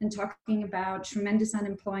bar and talking about tremendous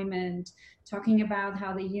unemployment, talking about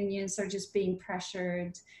how the unions are just being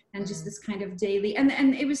pressured, and just this kind of daily.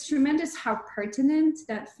 And it was tremendous how pertinent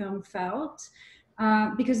that film felt.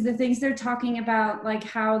 because the things they're talking about, like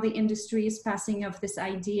how the industry is passing off this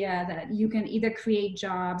idea that you can either create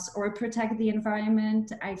jobs or protect the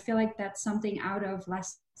environment. I feel like that's something out of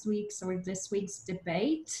last week's or this week's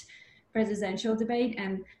debate, presidential debate,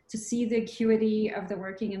 and to see the acuity of the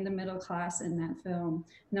working and the middle class in that film,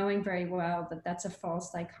 knowing very well that that's a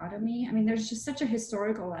false dichotomy. I mean, there's just such a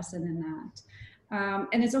historical lesson in that.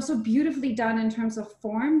 And it's also beautifully done in terms of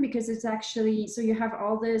form, because it's actually, so you have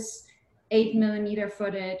all this 8mm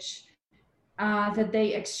footage that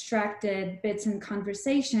they extracted bits and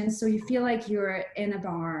conversations. So you feel like you're in a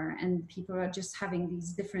bar and people are just having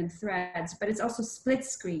these different threads, but it's also split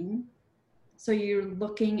screen. So you're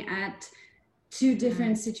looking at two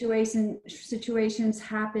different situations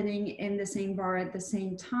happening in the same bar at the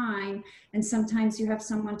same time. And sometimes you have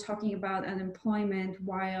someone talking about unemployment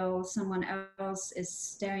while someone else is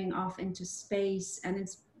staring off into space. And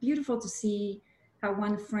it's beautiful to see how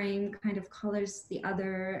one frame kind of colors the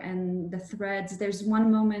other and the threads. There's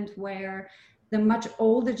one moment where the much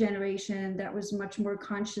older generation that was much more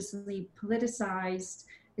consciously politicized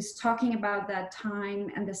is talking about that time,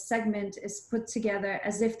 and the segment is put together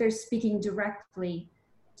as if they're speaking directly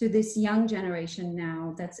to this young generation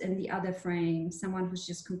now that's in the other frame, someone who's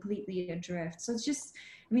just completely adrift. So it's just,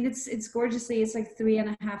 I mean, it's gorgeously, it's like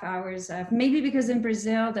 3.5 hours of, maybe because in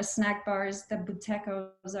Brazil, the snack bars, the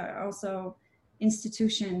botecos are also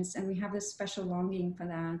institutions, and we have this special longing for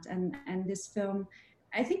that. And this film,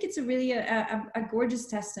 I think it's a really a gorgeous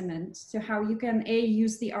testament to how you can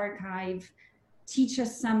use the archive, teach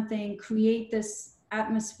us something, create this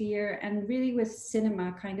atmosphere, and really with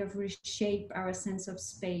cinema kind of reshape our sense of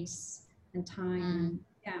space and time.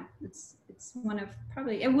 Yeah, it's one of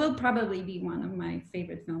it will probably be one of my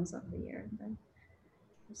favorite films of the year, but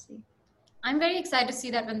we'll see. I'm very excited to see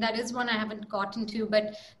that one. That is one I haven't gotten to,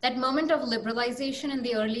 but that moment of liberalization in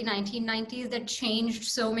the early 1990s that changed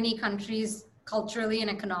so many countries culturally and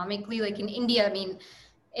economically, like in India, I mean,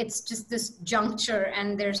 it's just this juncture,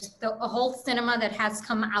 and there's a whole cinema that has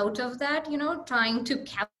come out of that, you know, trying to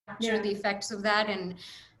capture the effects of that. And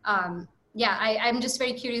I'm just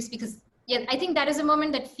very curious because, I think that is a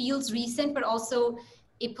moment that feels recent, but also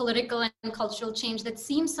a political and cultural change that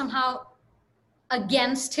seems somehow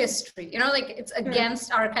against history, you know, like it's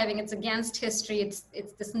against archiving, it's against history, it's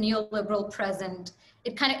this neoliberal present.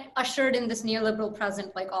 It kind of ushered in this neoliberal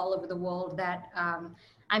present like all over the world that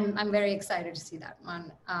I'm very excited to see that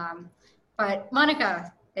one. But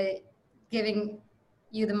Monica, giving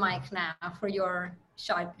you the mic now for your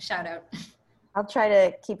shout out. I'll try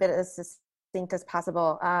to keep it as succinct as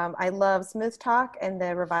possible. I love Smooth Talk and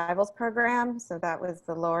the Revivals program. So that was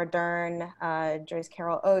the Laura Dern, Joyce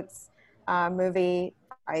Carol Oates movie.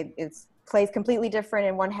 It plays completely different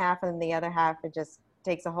in one half, and in the other half it just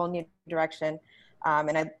takes a whole new direction.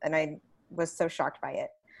 And I was so shocked by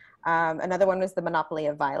it. Another one was The Monopoly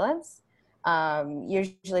of Violence.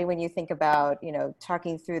 Usually when you think about, you know,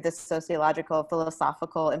 talking through the sociological,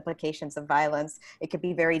 philosophical implications of violence, it could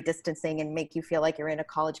be very distancing and make you feel like you're in a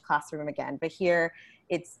college classroom again. But here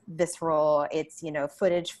it's visceral, it's, you know,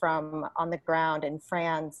 footage from on the ground in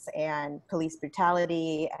France and police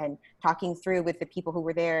brutality, and talking through with the people who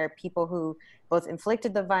were there, people who both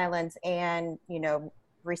inflicted the violence and, you know,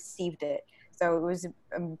 received it. So it was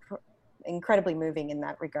incredibly moving in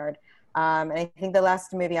that regard. And I think the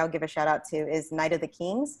last movie I'll give a shout out to is Night of the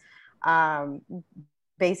Kings.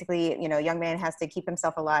 Basically, you know, a young man has to keep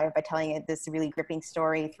himself alive by telling it this really gripping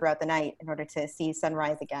story throughout the night in order to see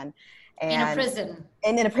sunrise again. And in a prison.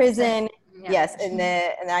 And in a prison, yes, in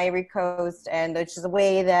the Ivory Coast. And it's just the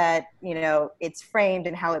way that, you know, it's framed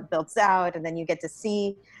and how it builds out. And then you get to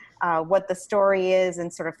see what the story is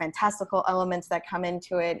and sort of fantastical elements that come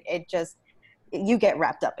into it. It just, you get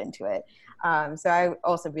wrapped up into it. So I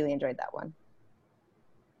also really enjoyed that one.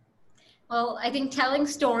 Well, I think telling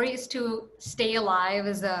stories to stay alive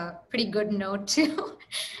is a pretty good note to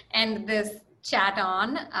end this chat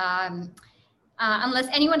on. Unless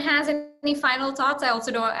anyone has any final thoughts, I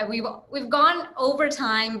also don't, we've gone over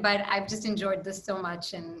time, but I've just enjoyed this so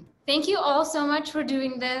much. And thank you all so much for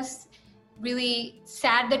doing this. Really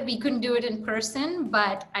sad that we couldn't do it in person,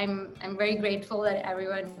 but I'm very grateful that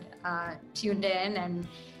everyone tuned in, and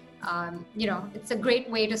you know, it's a great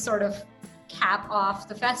way to sort of cap off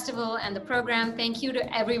the festival and the program. Thank you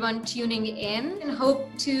to everyone tuning in, and hope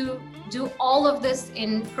to do all of this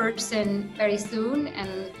in person very soon,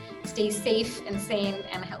 and stay safe and sane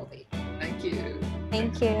and healthy. Thank you.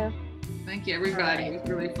 Thank you. Thank you, everybody. It was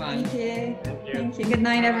really fun. Thank you. Thank you. Good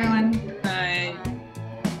night, everyone. Good night.